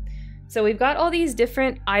right, so we've got all these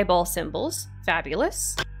different eyeball symbols.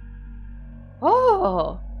 Fabulous.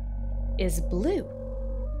 Oh, is blue.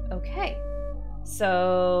 Okay,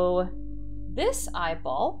 so this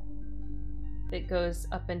eyeball that goes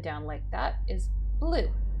up and down like that is blue.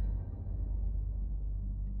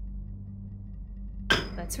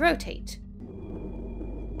 Let's rotate.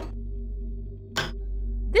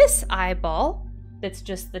 This eyeball that's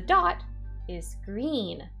just the dot is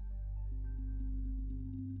green.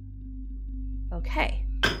 Okay.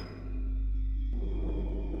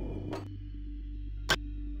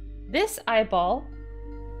 This eyeball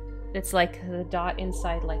that's like the dot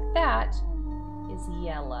inside like that is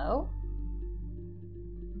yellow.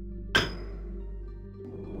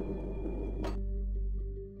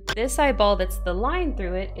 This eyeball that's the line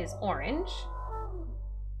through it is orange.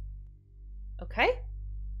 Okay.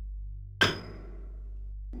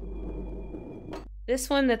 This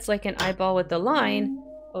one that's like an eyeball with the line,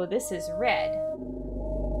 oh, this is red.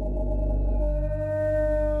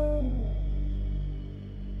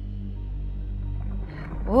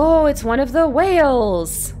 Oh, it's one of the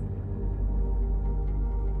whales.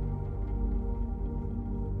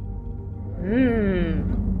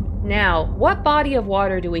 Now, what body of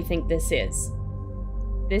water do we think this is?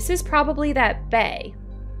 This is probably that bay.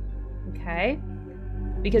 Okay?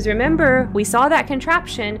 Because remember, we saw that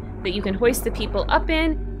contraption that you can hoist the people up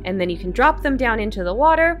in, and then you can drop them down into the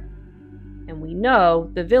water. And we know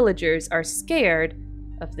the villagers are scared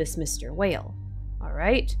of this Mr. Whale. All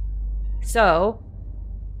right? So,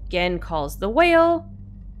 Ghen calls the whale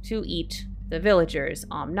to eat the villagers.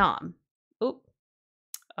 Om nom. Oop.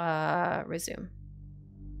 Resume.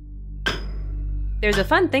 There's a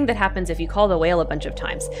fun thing that happens if you call the whale a bunch of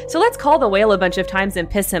times. So let's call the whale a bunch of times and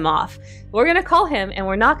piss him off. We're gonna call him, and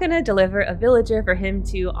we're not gonna deliver a villager for him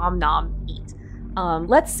to om nom eat.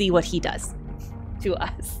 Let's see what he does to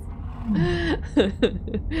us.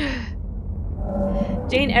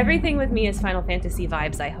 Jane, everything with me is Final Fantasy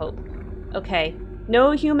vibes, I hope. Okay.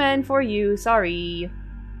 No human for you, sorry.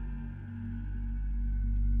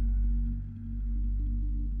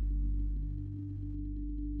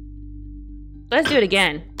 Let's do it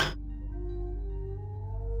again.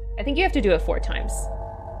 I think you have to do it 4 times.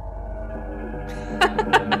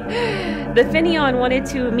 The Finion wanted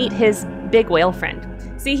to meet his big whale friend.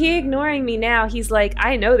 See, he ignoring me now. He's like,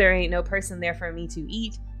 I know there ain't no person there for me to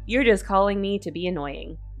eat. You're just calling me to be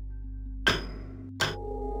annoying.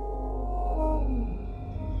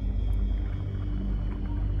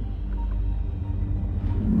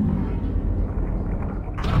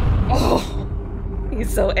 Oh,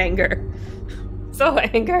 he's so angry. So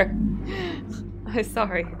anger. I'm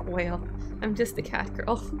sorry, whale. I'm just a cat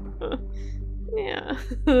girl. Yeah.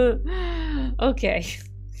 Okay.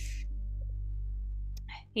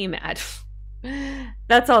 He mad.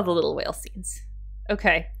 That's all the little whale scenes.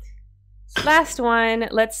 Okay. Last one.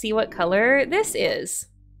 Let's see what color this is.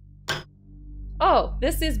 Oh,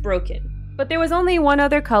 this is broken. But there was only one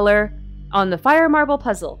other color on the fire marble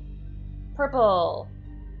puzzle. Purple.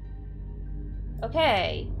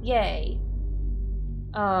 Okay. Yay.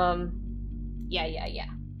 Yeah.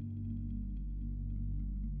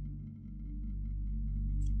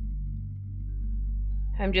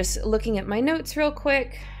 I'm just looking at my notes real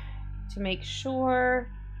quick to make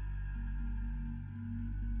sure.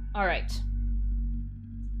 All right.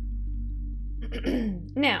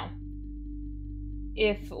 Now,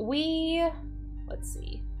 if we, let's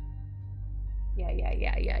see.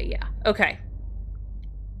 Yeah. Okay.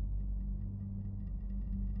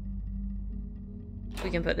 We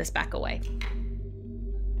can put this back away.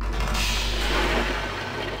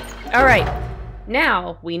 All right.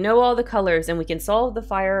 Now we know all the colors and we can solve the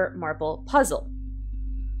fire marble puzzle.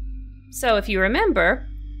 So if you remember,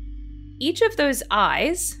 each of those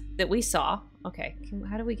eyes that we saw, okay,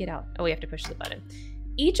 how do we get out? Oh, we have to push the button.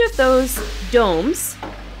 Each of those domes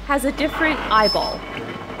has a different eyeball,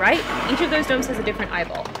 right? Each of those domes has a different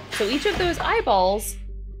eyeball. So each of those eyeballs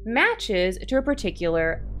matches to a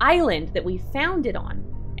particular island that we found it on.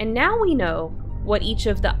 And now we know what each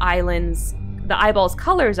of the eyeballs'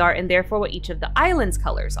 colors are, and therefore what each of the islands'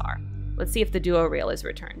 colors are. Let's see if the duo reel is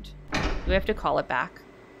returned. Do we have to call it back?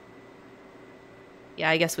 Yeah,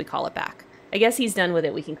 I guess we call it back. I guess he's done with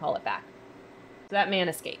it, we can call it back. So that man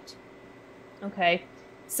escaped. Okay,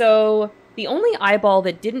 so The only eyeball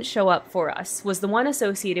that didn't show up for us was the one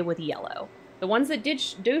associated with yellow. The ones that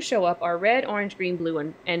do show up are red, orange, green,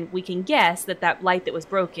 blue, and we can guess that that light that was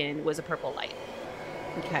broken was a purple light.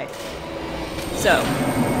 Okay. So,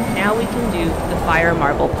 now we can do the fire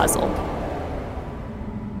marble puzzle.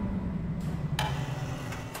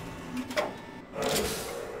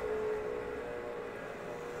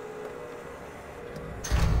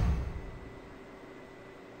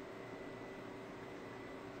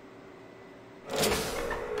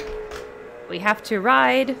 We have to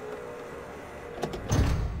ride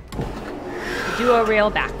the duo rail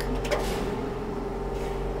back.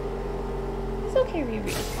 It's okay,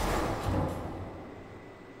 Riri.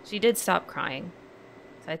 She did stop crying,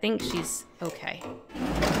 so I think she's okay.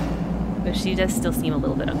 But she does still seem a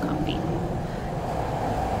little bit uncomfy.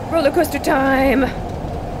 Roller coaster time!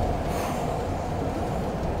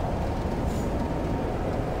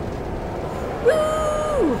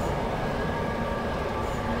 Woo!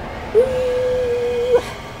 Woo!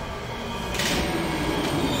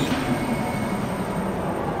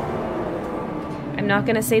 I'm not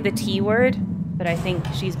gonna say the T word, but I think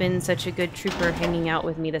she's been such a good trooper hanging out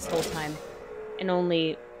with me this whole time. And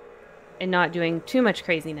not doing too much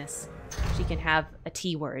craziness. She can have a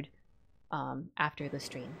T word after the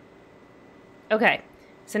stream. Okay,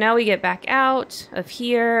 so now we get back out of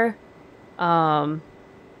here. And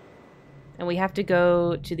we have to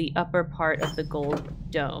go to the upper part of the gold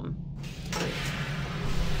dome.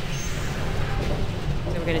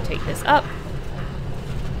 So we're gonna take this up.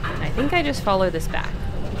 And I think I just follow this back.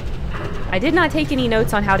 I did not take any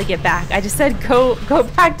notes on how to get back. I just said go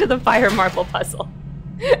back to the fire marble puzzle.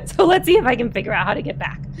 So let's see if I can figure out how to get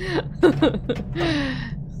back.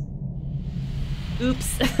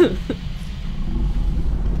 Oops.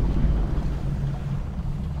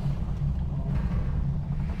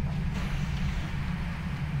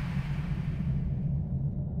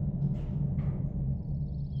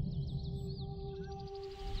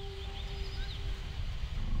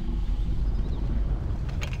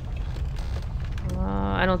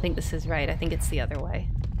 I don't think this is right. I think it's the other way.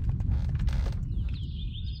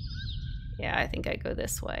 Yeah, I think I go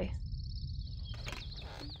this way.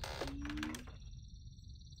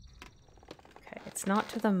 Okay, it's not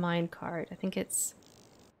to the minecart. I think it's...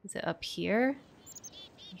 Is it up here?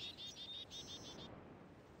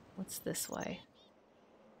 What's this way?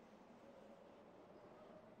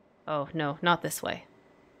 Oh, no, not this way.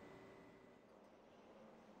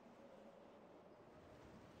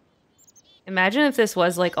 Imagine if this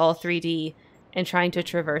was like all 3D and trying to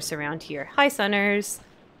traverse around here. Hi, Sunners.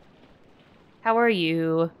 How are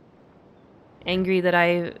you? Angry that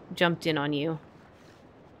I jumped in on you.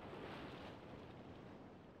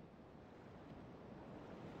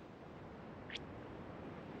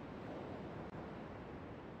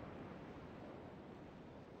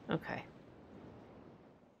 Okay.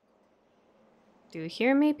 Through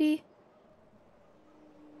here, maybe?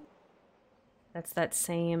 That's that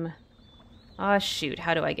same... Oh, shoot.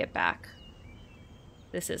 How do I get back?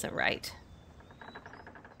 This isn't right.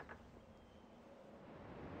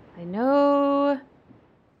 I know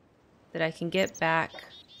that I can get back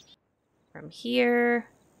from here.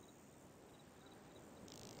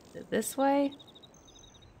 Is it this way?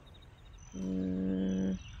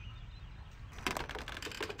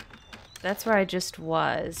 That's where I just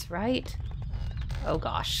was, right? Oh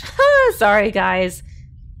gosh. Sorry, guys.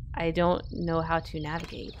 I don't know how to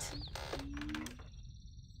navigate.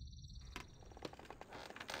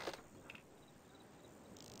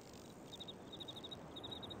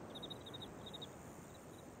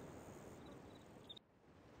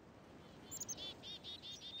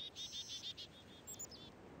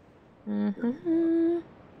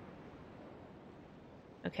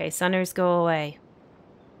 Okay, Sunners, go away.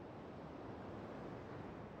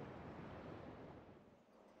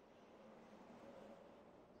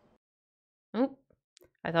 Oh,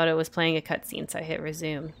 I thought it was playing a cutscene, so I hit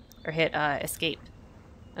resume. Or hit escape.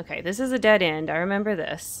 Okay, this is a dead end. I remember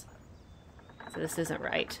this. So this isn't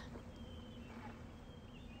right.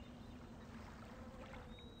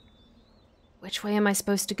 Which way am I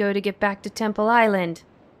supposed to go to get back to Temple Island?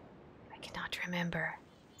 I cannot remember.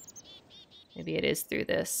 Maybe it is through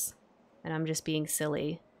this. And I'm just being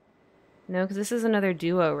silly. No, because this is another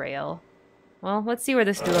duo rail. Well, let's see where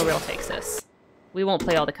this duo rail takes us. We won't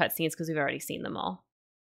play all the cutscenes because we've already seen them all.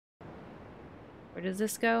 Where does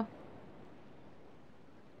this go?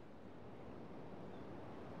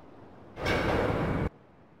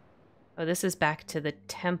 Oh, this is back to the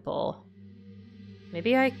temple.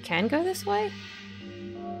 Maybe I can go this way?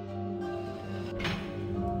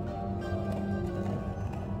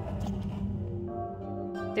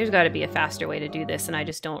 There's got to be a faster way to do this, and I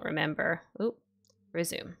just don't remember. Oop,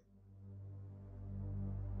 resume.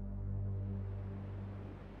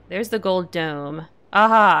 There's the gold dome.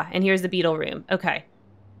 Aha, and here's the beetle room. Okay,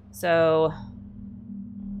 so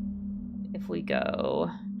if we go...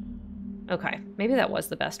 Okay, maybe that was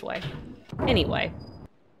the best way. Anyway.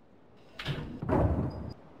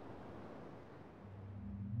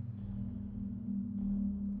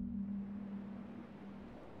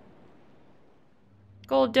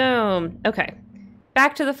 Gold dome. Okay.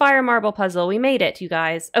 Back to the fire marble puzzle. We made it, you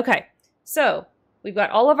guys. Okay. So, we've got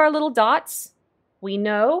all of our little dots. We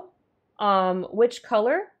know which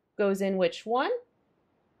color goes in which one.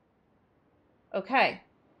 Okay.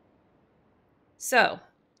 So,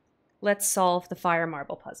 let's solve the fire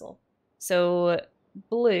marble puzzle. So,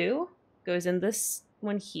 blue goes in this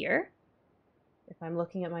one here. If I'm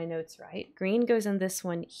looking at my notes right. Green goes in this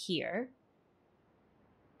one here.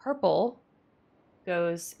 Purple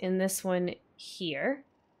goes in this one here.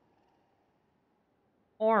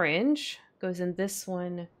 Orange goes in this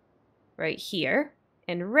one right here.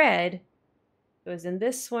 And red goes in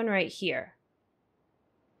this one right here.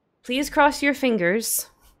 Please cross your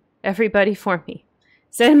fingers, everybody, for me.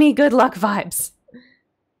 Send me good luck vibes.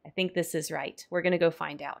 I think this is right. We're going to go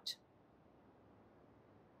find out.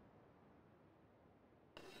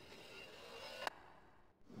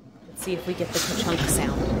 Let's see if we get the ka-chunk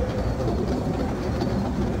sound.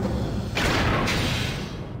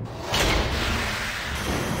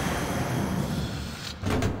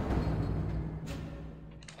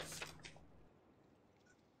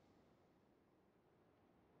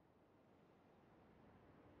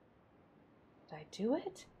 Do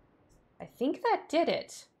it? I think that did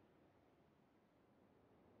it.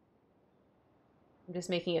 I'm just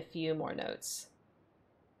making a few more notes.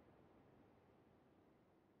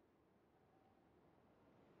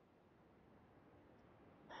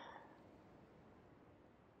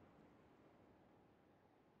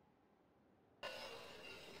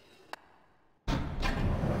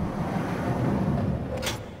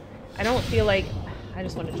 I don't feel like... I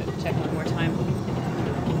just wanted to check one more time.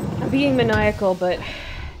 I'm being maniacal, but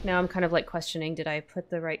now I'm kind of like questioning, did I put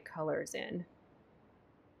the right colors in?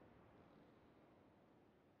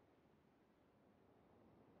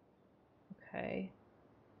 Okay.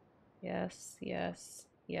 Yes, yes,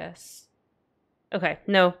 yes. Okay,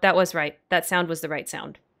 no, that was right. That sound was the right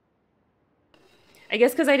sound. I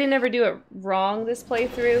guess because I didn't ever do it wrong this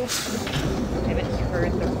playthrough. I haven't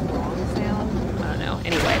heard the wrong sound. I don't know.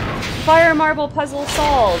 Anyway, fire marble puzzle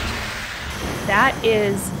solved. That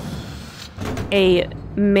is a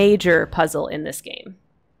major puzzle in this game.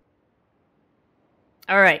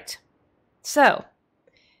 All right. So,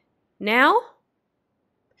 now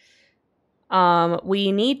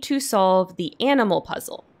we need to solve the animal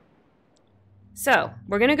puzzle. So,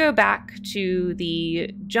 we're going to go back to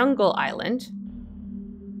the jungle island.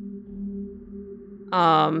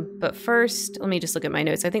 But first, let me just look at my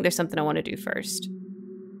notes. I think there's something I want to do first.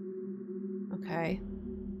 Okay.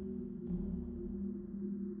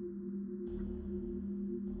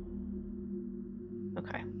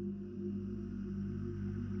 Okay.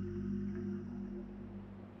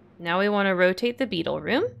 Now we want to rotate the beetle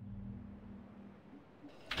room.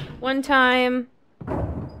 1 time.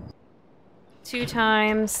 2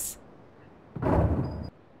 times.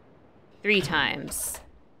 3 times.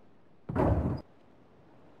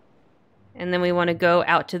 And then we want to go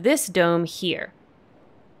out to this dome here.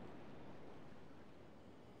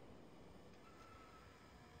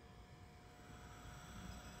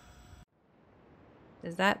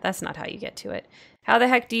 Is that? That's not how you get to it. How the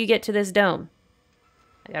heck do you get to this dome?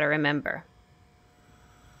 I gotta remember.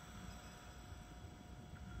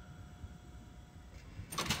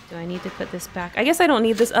 Do I need to put this back? I guess I don't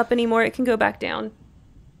need this up anymore. It can go back down.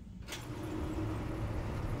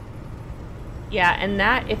 Yeah, and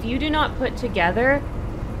that, if you do not put together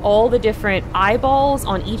all the different eyeballs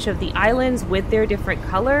on each of the islands with their different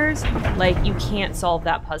colors, like, you can't solve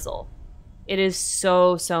that puzzle. It is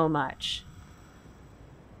so, so much.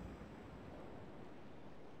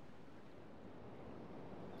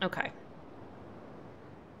 Okay.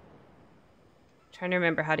 Trying to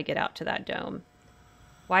remember how to get out to that dome.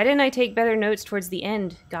 Why didn't I take better notes towards the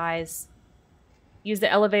end, guys? Use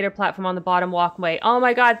the elevator platform on the bottom walkway. Oh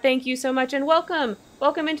my god, thank you so much, and welcome!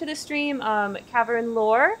 Welcome into the stream, Cavern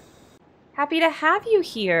Lore. Happy to have you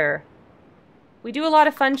here. We do a lot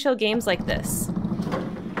of fun, chill games like this.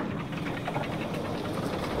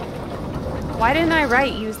 Why didn't I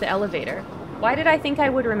write use the elevator? Why did I think I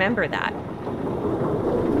would remember that?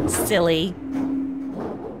 Silly.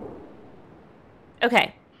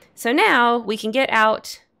 Okay, so now we can get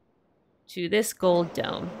out to this gold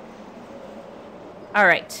dome. All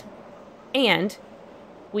right. And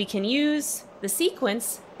we can use the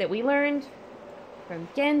sequence that we learned from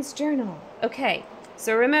Ghen's journal. Okay,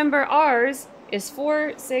 so remember ours is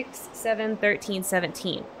 4, 6, 7, 13,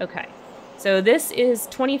 17. Okay, so this is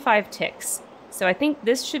 25 ticks. So I think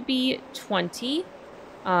this should be 20,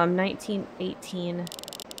 19, 18,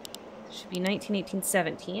 should be 19, 18,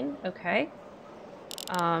 17. Okay.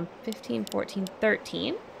 15, 14,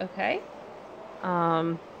 13. Okay.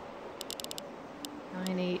 9,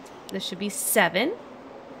 8, this should be 7.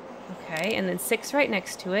 Okay, and then 6 right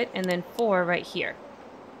next to it, and then 4 right here.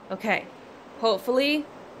 Okay, hopefully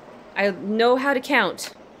I know how to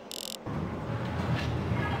count.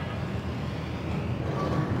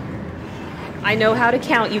 I know how to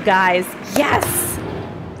count, you guys. Yes!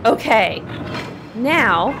 Okay,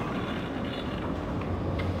 now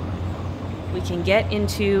we can get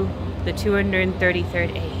into the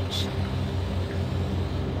 233rd age.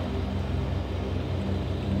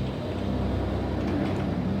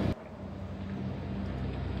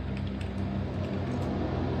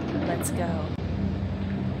 Let's go.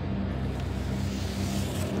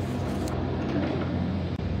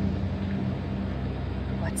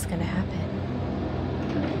 What's gonna happen?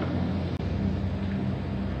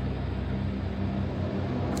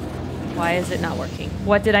 Why is it not working?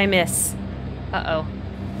 What did I miss? Uh-oh.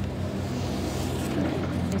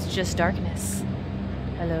 It's just darkness.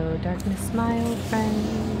 Hello, darkness, my old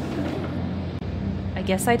friend. I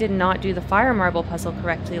guess I did not do the fire marble puzzle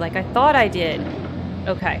correctly like I thought I did.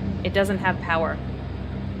 Okay, it doesn't have power.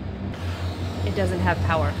 It doesn't have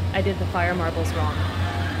power. I did the fire marbles wrong.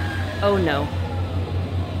 Oh no.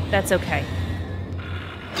 That's okay.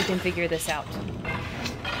 We can figure this out.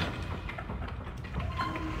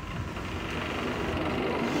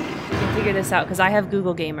 We can figure this out because I have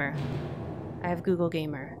Google Gamer. I have Google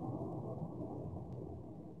Gamer.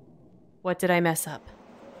 What did I mess up?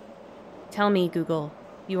 Tell me, Google.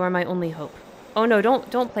 You are my only hope. Oh no,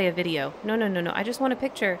 don't play a video. No, no, no, no. I just want a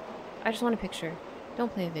picture. I just want a picture.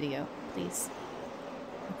 Don't play a video, please.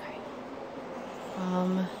 Okay.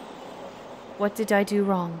 What did I do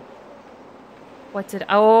wrong? What did...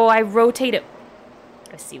 Oh, I rotated.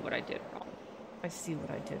 I see what I did wrong. I see what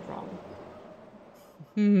I did wrong.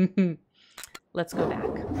 Let's go back.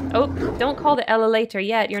 Oh, don't call the elevator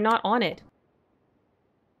yet. You're not on it.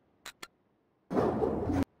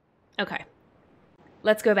 Okay.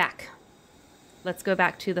 Let's go back. Let's go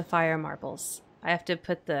back to the fire marbles. I have to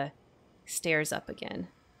put the stairs up again.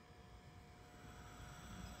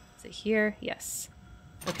 Is it here? Yes.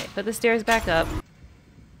 Okay, put the stairs back up.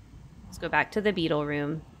 Let's go back to the beetle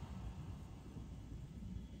room.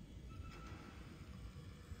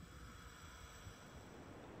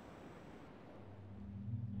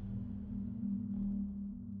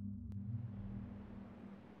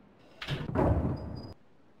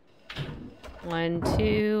 One,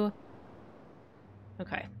 two.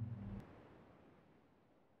 Okay.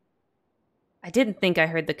 I didn't think I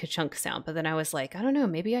heard the ka-chunk sound, but then I was like, I don't know,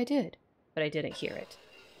 maybe I did. But I didn't hear it.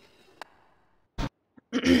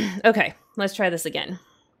 Okay, let's try this again.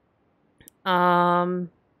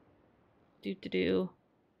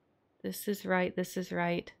 This is right, this is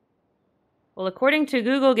right. Well, according to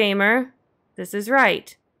Google Gamer, this is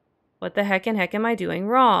right. What the heck am I doing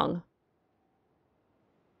wrong?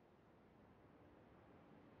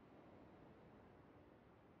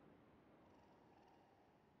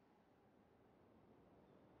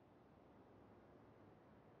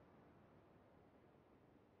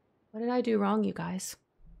 What did I do wrong, you guys?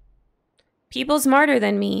 People smarter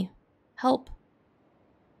than me. Help.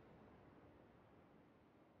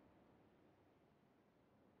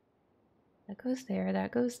 That goes there,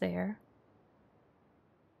 that goes there.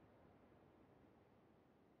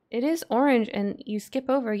 It is orange and you skip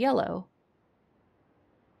over yellow.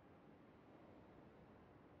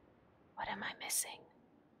 What am I missing?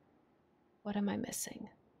 What am I missing?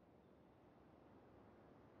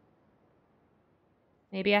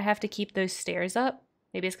 Maybe I have to keep those stairs up.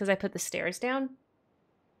 Maybe it's because I put the stairs down.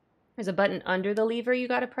 There's a button under the lever you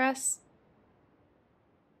gotta press.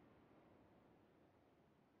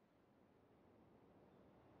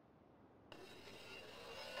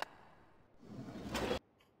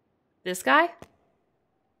 This guy?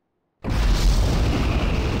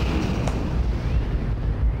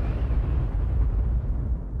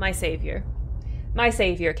 My savior. My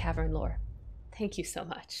savior, Cavern Lore. Thank you so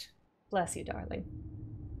much. Bless you, darling.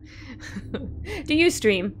 Do you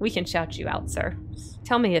stream? We can shout you out, sir.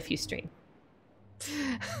 Tell me if you stream.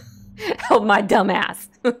 Help my dumb ass.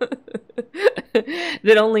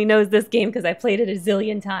 that only knows this game because I played it a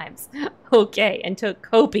zillion times. Okay, and took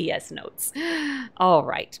copious notes. All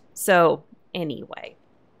right, so anyway,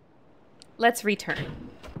 let's return.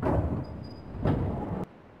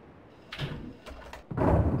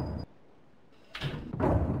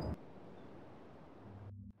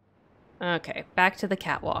 Okay, back to the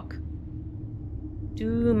catwalk.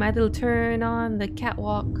 Do my little turn on the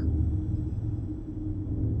catwalk.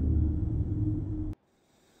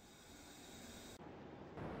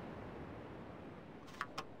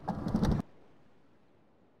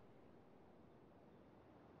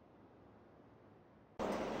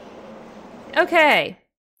 Okay.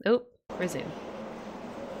 Oh, resume.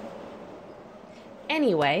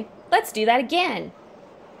 Anyway, let's do that again.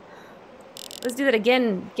 Let's do that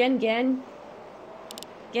again. Gang.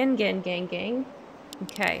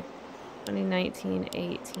 Okay. 2019,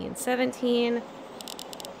 18, 17.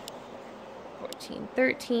 14,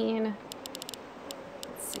 13.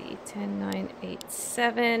 Let's see. 10, 9, 8,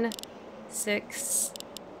 7. 6,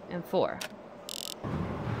 and 4.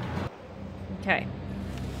 Okay.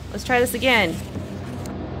 Let's try this again.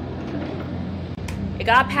 I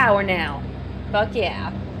got power now. Fuck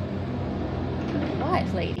yeah.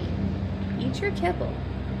 What, lady? Eat your kibble.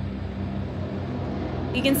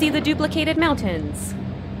 You can see the duplicated mountains.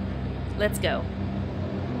 Let's go.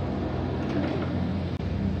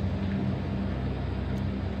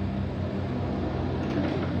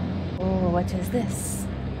 Oh, what is this?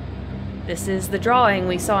 This is the drawing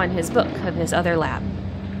we saw in his book of his other lab.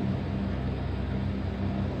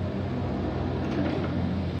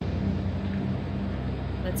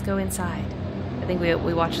 Let's go inside. I think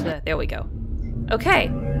we watched the... There we go. Okay.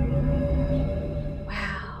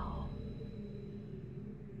 Wow.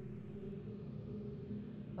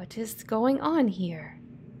 What is going on here?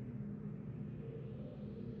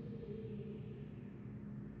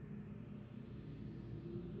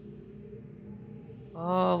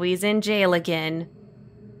 Oh, he's in jail again.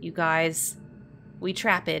 You guys. We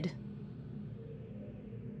trapped.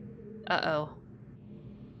 Uh-oh.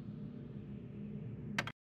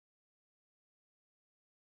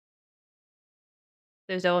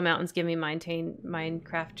 Those Oa Mountains give me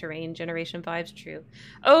Minecraft terrain generation vibes. True.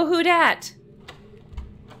 Oh, who dat?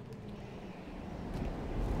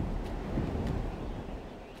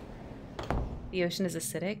 The ocean is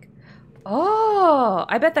acidic. Oh,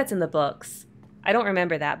 I bet that's in the books. I don't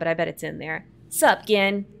remember that, but I bet it's in there. Sup,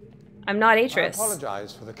 Ghen? I'm not Atris. I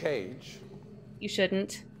apologize for the cage. You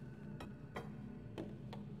shouldn't.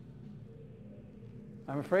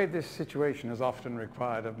 I'm afraid this situation has often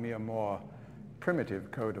required of me a more primitive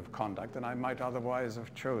code of conduct than I might otherwise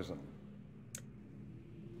have chosen.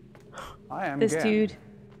 I am This Ghen. dude.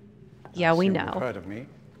 Yeah, we know. You've heard of me?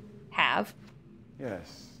 Have.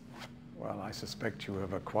 Yes. Well, I suspect you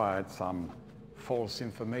have acquired some false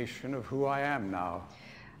information of who I am now.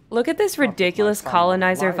 Look at this ridiculous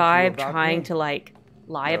colonizer vibe trying to, like,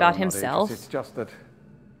 lie about himself. It's just that,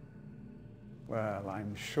 well,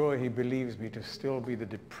 I'm sure he believes me to still be the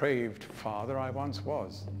depraved father I once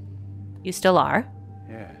was. You still are?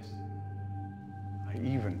 Yes. I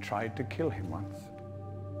even tried to kill him once.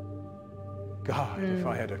 God, if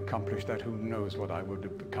I had accomplished that, who knows what I would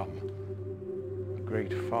have become. A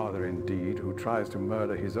great father indeed, who tries to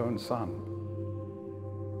murder his own son.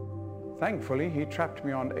 Thankfully, he trapped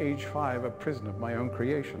me on age 5, a prison of my own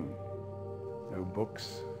creation. No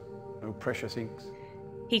books, no precious inks.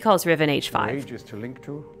 He calls Riven age 5. No ages to link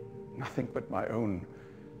to, nothing but my own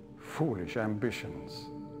foolish ambitions.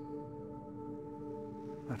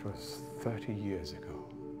 That was 30 years ago.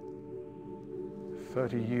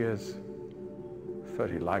 30 years,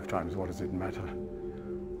 30 lifetimes, what does it matter?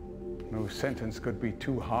 No sentence could be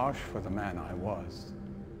too harsh for the man I was.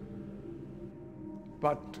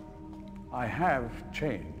 But I have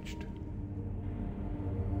changed.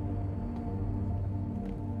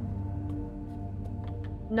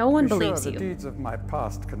 No one believes Sure, you. the deeds of my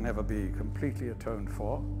past can never be completely atoned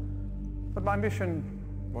for, but my mission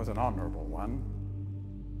was an honorable one.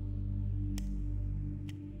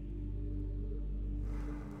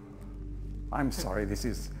 I'm sorry, this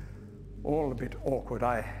is all a bit awkward.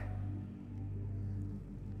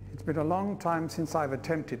 It's been a long time since I've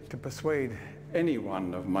attempted to persuade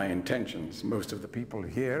anyone of my intentions. Most of the people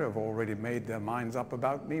here have already made their minds up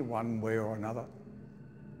about me one way or another.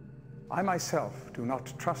 I myself do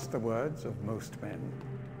not trust the words of most men,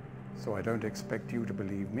 so I don't expect you to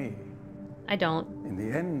believe me. I don't. In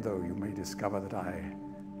the end, though, you may discover that I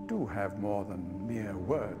do have more than mere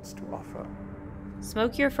words to offer.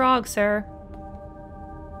 Smoke your frog, sir.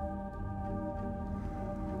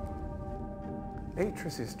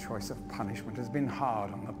 Atris's choice of punishment has been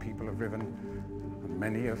hard on the people of Riven, and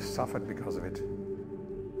many have suffered because of it.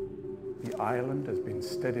 The island has been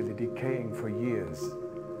steadily decaying for years,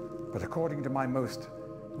 but according to my most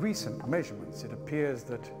recent measurements, it appears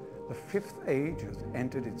that the Fifth Age has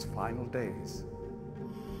entered its final days.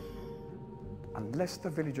 Unless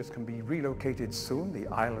the villagers can be relocated soon, the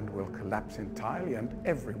island will collapse entirely and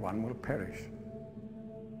everyone will perish.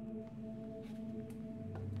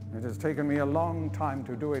 It has taken me a long time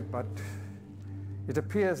to do it, but it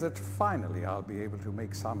appears that finally I'll be able to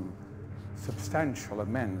make some substantial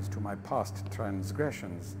amends to my past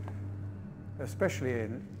transgressions, especially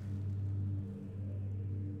in...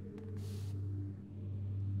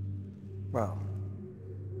 Well,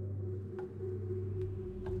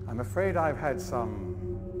 I'm afraid I've had some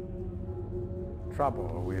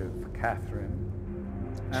trouble with Catherine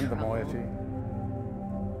and the moiety.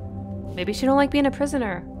 Maybe she don't like being a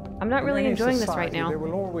prisoner. I'm not really enjoying this right now. There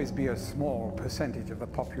will always be a small percentage of the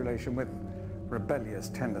population with rebellious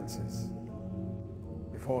tendencies.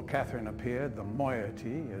 Before Catherine appeared, the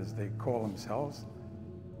moiety, as they call themselves,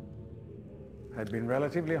 had been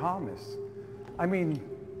relatively harmless. I mean,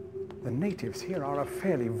 the natives here are a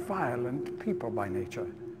fairly violent people by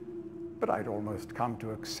nature, but I'd almost come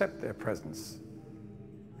to accept their presence.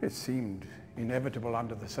 It seemed inevitable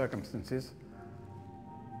under the circumstances.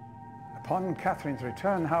 Upon Catherine's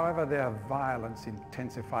return, however, their violence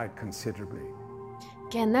intensified considerably.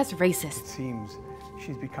 Again, that's It racist. seems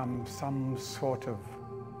she's become some sort of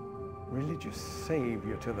religious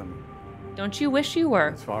savior to them. Don't you wish you were?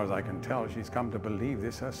 As far as I can tell, she's come to believe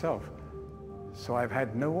this herself. So I've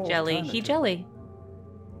had no Jelly. alternative. He jelly.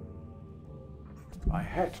 I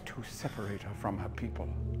had to separate her from her people.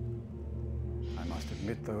 I must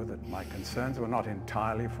admit, though, that my concerns were not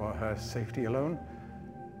entirely for her safety alone.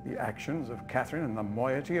 The actions of Catherine and the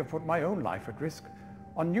moiety have put my own life at risk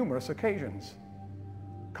on numerous occasions.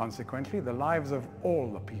 Consequently, the lives of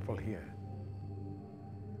all the people here.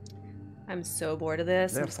 I'm so bored of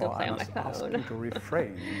this. I'm just Therefore, gonna play I on my must ask you phone. to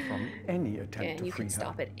refrain from any attempt And to you free can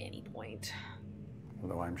stop her. at any point.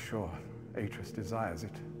 Although I'm sure Atris desires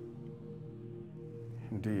it.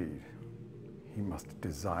 Indeed, he must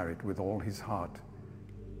desire it with all his heart.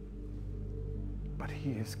 But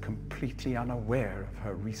he is completely unaware of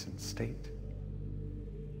her recent state.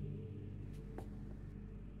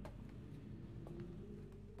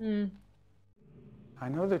 I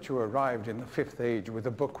know that you arrived in the Fifth Age with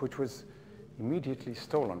a book which was immediately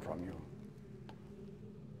stolen from you.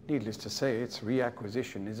 Needless to say, its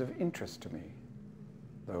reacquisition is of interest to me,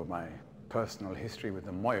 though my personal history with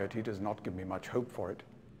the moiety does not give me much hope for it.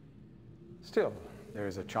 Still, there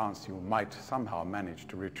is a chance you might somehow manage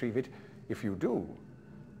to retrieve it. If you do,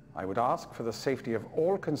 I would ask for the safety of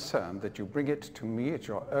all concerned that you bring it to me at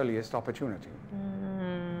your earliest opportunity.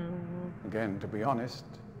 Again, to be honest,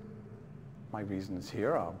 my reasons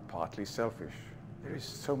here are partly selfish. There is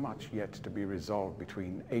so much yet to be resolved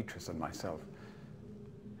between Atris and myself,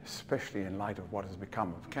 especially in light of what has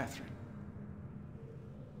become of Catherine.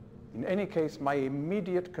 In any case, my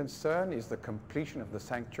immediate concern is the completion of the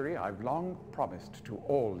sanctuary I've long promised to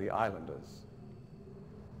all the islanders.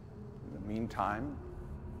 In the meantime,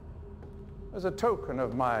 as a token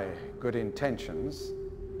of my good intentions,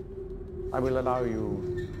 I will allow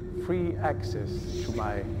you free access to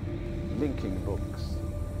my linking books.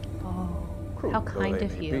 Oh, Crude how though kind they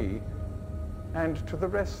of may you. be, and to the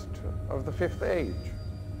rest of the Fifth Age.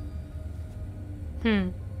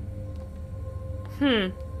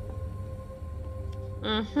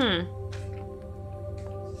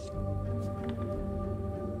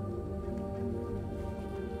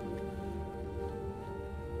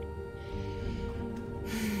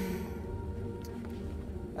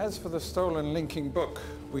 As for the stolen linking book,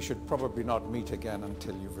 we should probably not meet again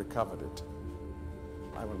until you've recovered it.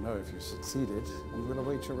 I will know if you succeeded, and will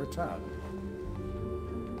await your return.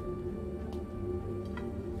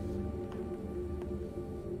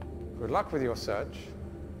 Good luck with your search.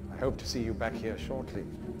 I hope to see you back here shortly.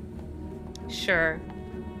 Sure.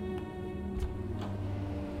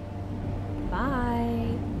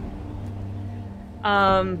 Bye.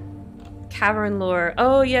 Cavern lore.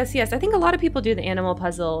 Oh, yes, yes. I think a lot of people do the animal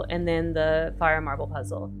puzzle and then the fire marble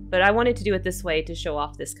puzzle. But I wanted to do it this way to show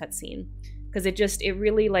off this cutscene. Because it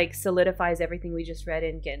really like solidifies everything we just read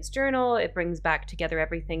in Ghen's journal. It brings back together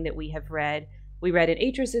everything that we have read. We read in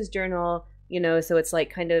Atris's journal, you know, so it's like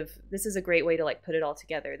kind of, this is a great way to like put it all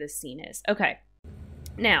together, this scene is. Okay.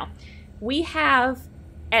 Now, we have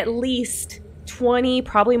at least 20,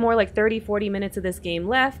 probably more like 30, 40 minutes of this game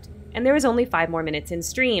left, and there is only 5 more minutes in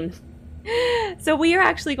stream. So we are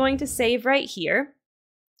actually going to save right here.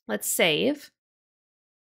 Let's save.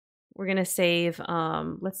 We're going to save,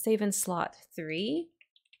 let's save in slot 3,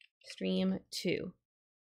 stream 2.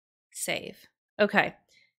 Save. Okay.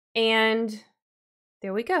 And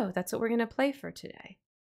there we go. That's what we're going to play for today.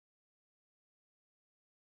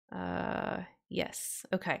 Yes.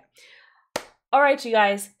 Okay. All right, you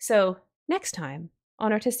guys. So next time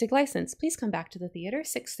on Artistic License, please come back to the theater,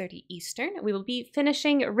 6:30 Eastern. We will be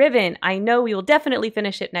finishing Riven. I know we will definitely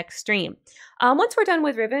finish it next stream. Once we're done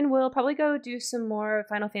with Riven, we'll probably go do some more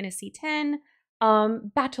Final Fantasy X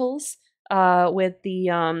battles with the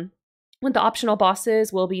optional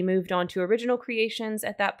bosses. Will be moved on to original creations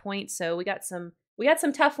at that point. So we got some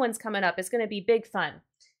tough ones coming up. It's going to be big fun.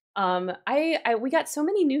 We got so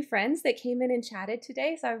many new friends that came in and chatted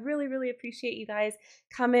today, so I really appreciate you guys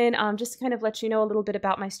coming. Just to kind of let you know a little bit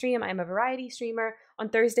about my stream. I'm a variety streamer. On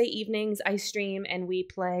Thursday evenings, I stream and we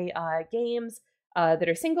play games that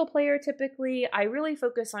are single player typically. I really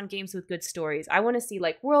focus on games with good stories. I want to see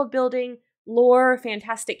like world building, lore,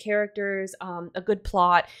 fantastic characters, a good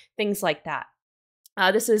plot, things like that.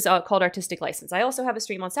 This is called Artistic License. I also have a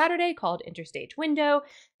stream on Saturday called Interstage Window.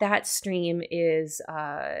 That stream is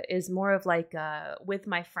more of like with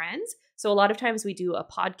my friends. So a lot of times we do a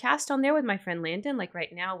podcast on there with my friend Landon. Like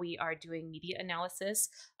right now we are doing media analysis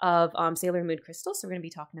of Sailor Moon Crystal. So we're going to be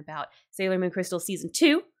talking about Sailor Moon Crystal Season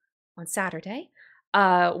 2 on Saturday.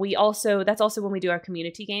 That's also when we do our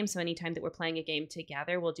community game. So anytime that we're playing a game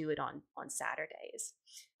together, we'll do it on Saturdays.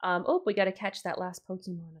 We got to catch that last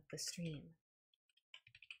Pokemon of the stream.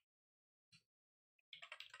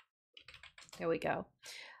 There we go.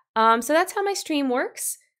 So that's how my stream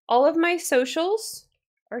works. All of my socials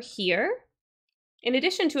are here. In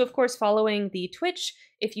addition to, of course, following the Twitch,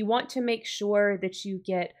 if you want to make sure that you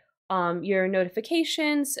get your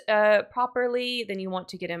notifications properly, then you want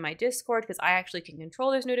to get in my Discord, because I actually can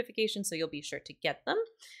control those notifications, so you'll be sure to get them.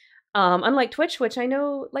 Unlike Twitch, which I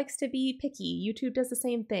know likes to be picky, YouTube does the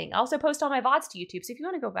same thing. I also post all my VODs to YouTube, so if you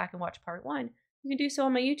want to go back and watch part 1, you can do so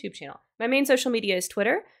on my YouTube channel. My main social media is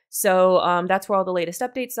Twitter, so that's where all the latest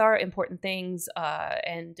updates are, important things,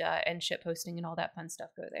 and shit posting and all that fun stuff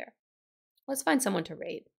go there. Let's find someone to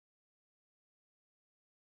raid.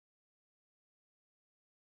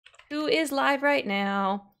 Who is live right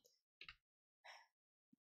now?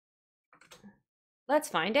 Let's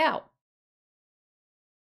find out.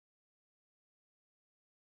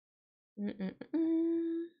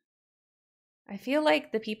 I feel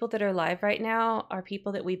like the people that are live right now are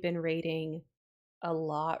people that we've been raiding a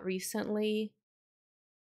lot recently.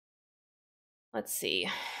 Let's see.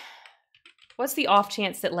 What's the off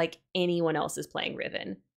chance that like anyone else is playing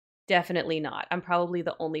Riven? Definitely not. I'm probably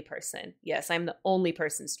the only person. Yes, I'm the only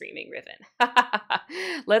person streaming Riven.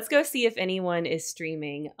 Let's go see if anyone is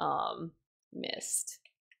streaming Mist.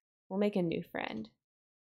 We'll make a new friend.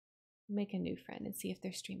 Make a new friend and see if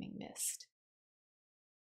they're streaming Mist.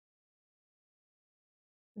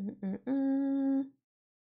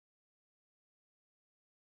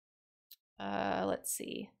 Let's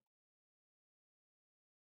see.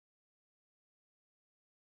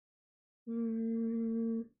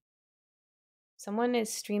 Someone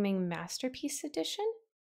is streaming Masterpiece Edition?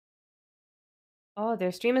 Oh,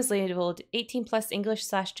 their stream is labeled 18 plus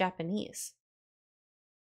English/Japanese.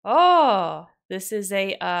 Oh, this is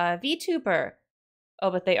a VTuber. Oh,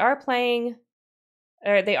 but they are playing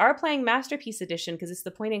Masterpiece Edition because it's the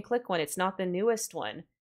point and click one. It's not the newest one.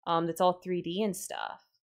 That's all 3D and stuff.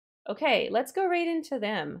 Okay, let's go right into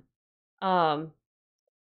them.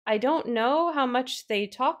 I don't know how much they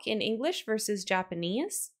talk in English versus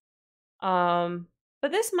Japanese.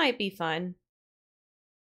 But this might be fun.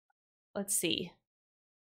 Let's see.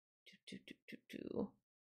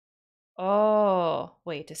 Oh,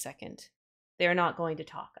 wait a second. They're not going to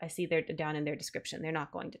talk. I see they're down in their description. They're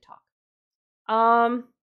not going to talk.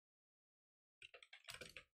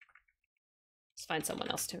 Let's find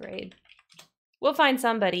someone else to raid. We'll find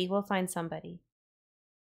somebody. We'll find somebody.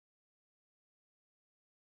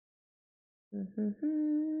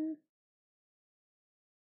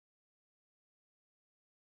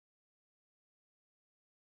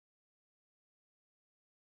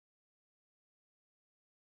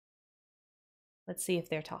 Let's see if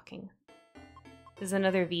they're talking. This is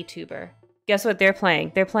another VTuber. Guess what they're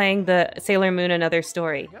playing? They're playing the Sailor Moon Another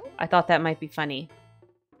Story. I thought that might be funny,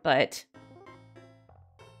 but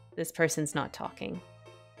this person's not talking.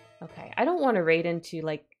 Okay, I don't want to raid into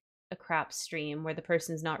like a crap stream where the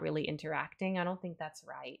person's not really interacting. I don't think that's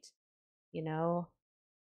right. You know?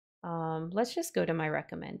 Let's just go to my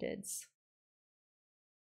recommendeds.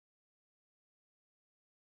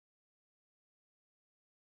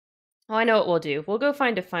 Oh, I know what we'll do. We'll go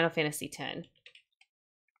find a Final Fantasy X.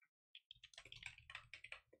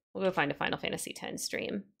 We'll go find a Final Fantasy X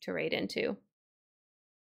stream to raid into.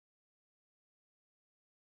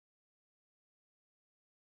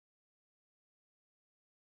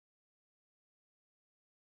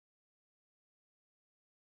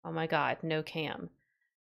 Oh my god, no cam.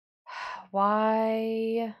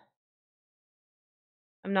 Why?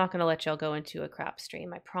 I'm not going to let y'all go into a crap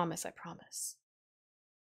stream. I promise, I promise.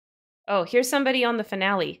 Oh, here's somebody on the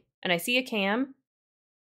finale, and I see a cam.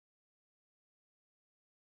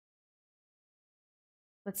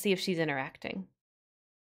 Let's see if she's interacting.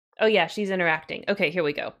 Oh yeah, she's interacting. Okay, here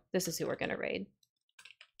we go. This is who we're going to raid.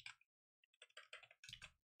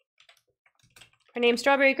 Her name's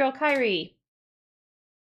Strawberry Girl Kyrie.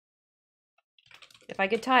 If I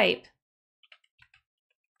could type.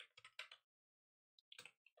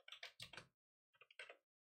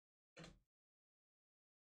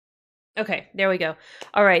 Okay, there we go.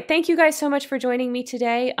 All right, thank you guys so much for joining me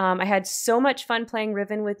today. I had so much fun playing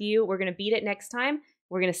Riven with you. We're going to beat it next time.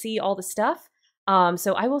 We're going to see all the stuff.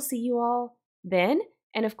 So I will see you all then.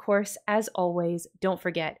 And of course, as always, don't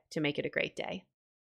forget to make it a great day.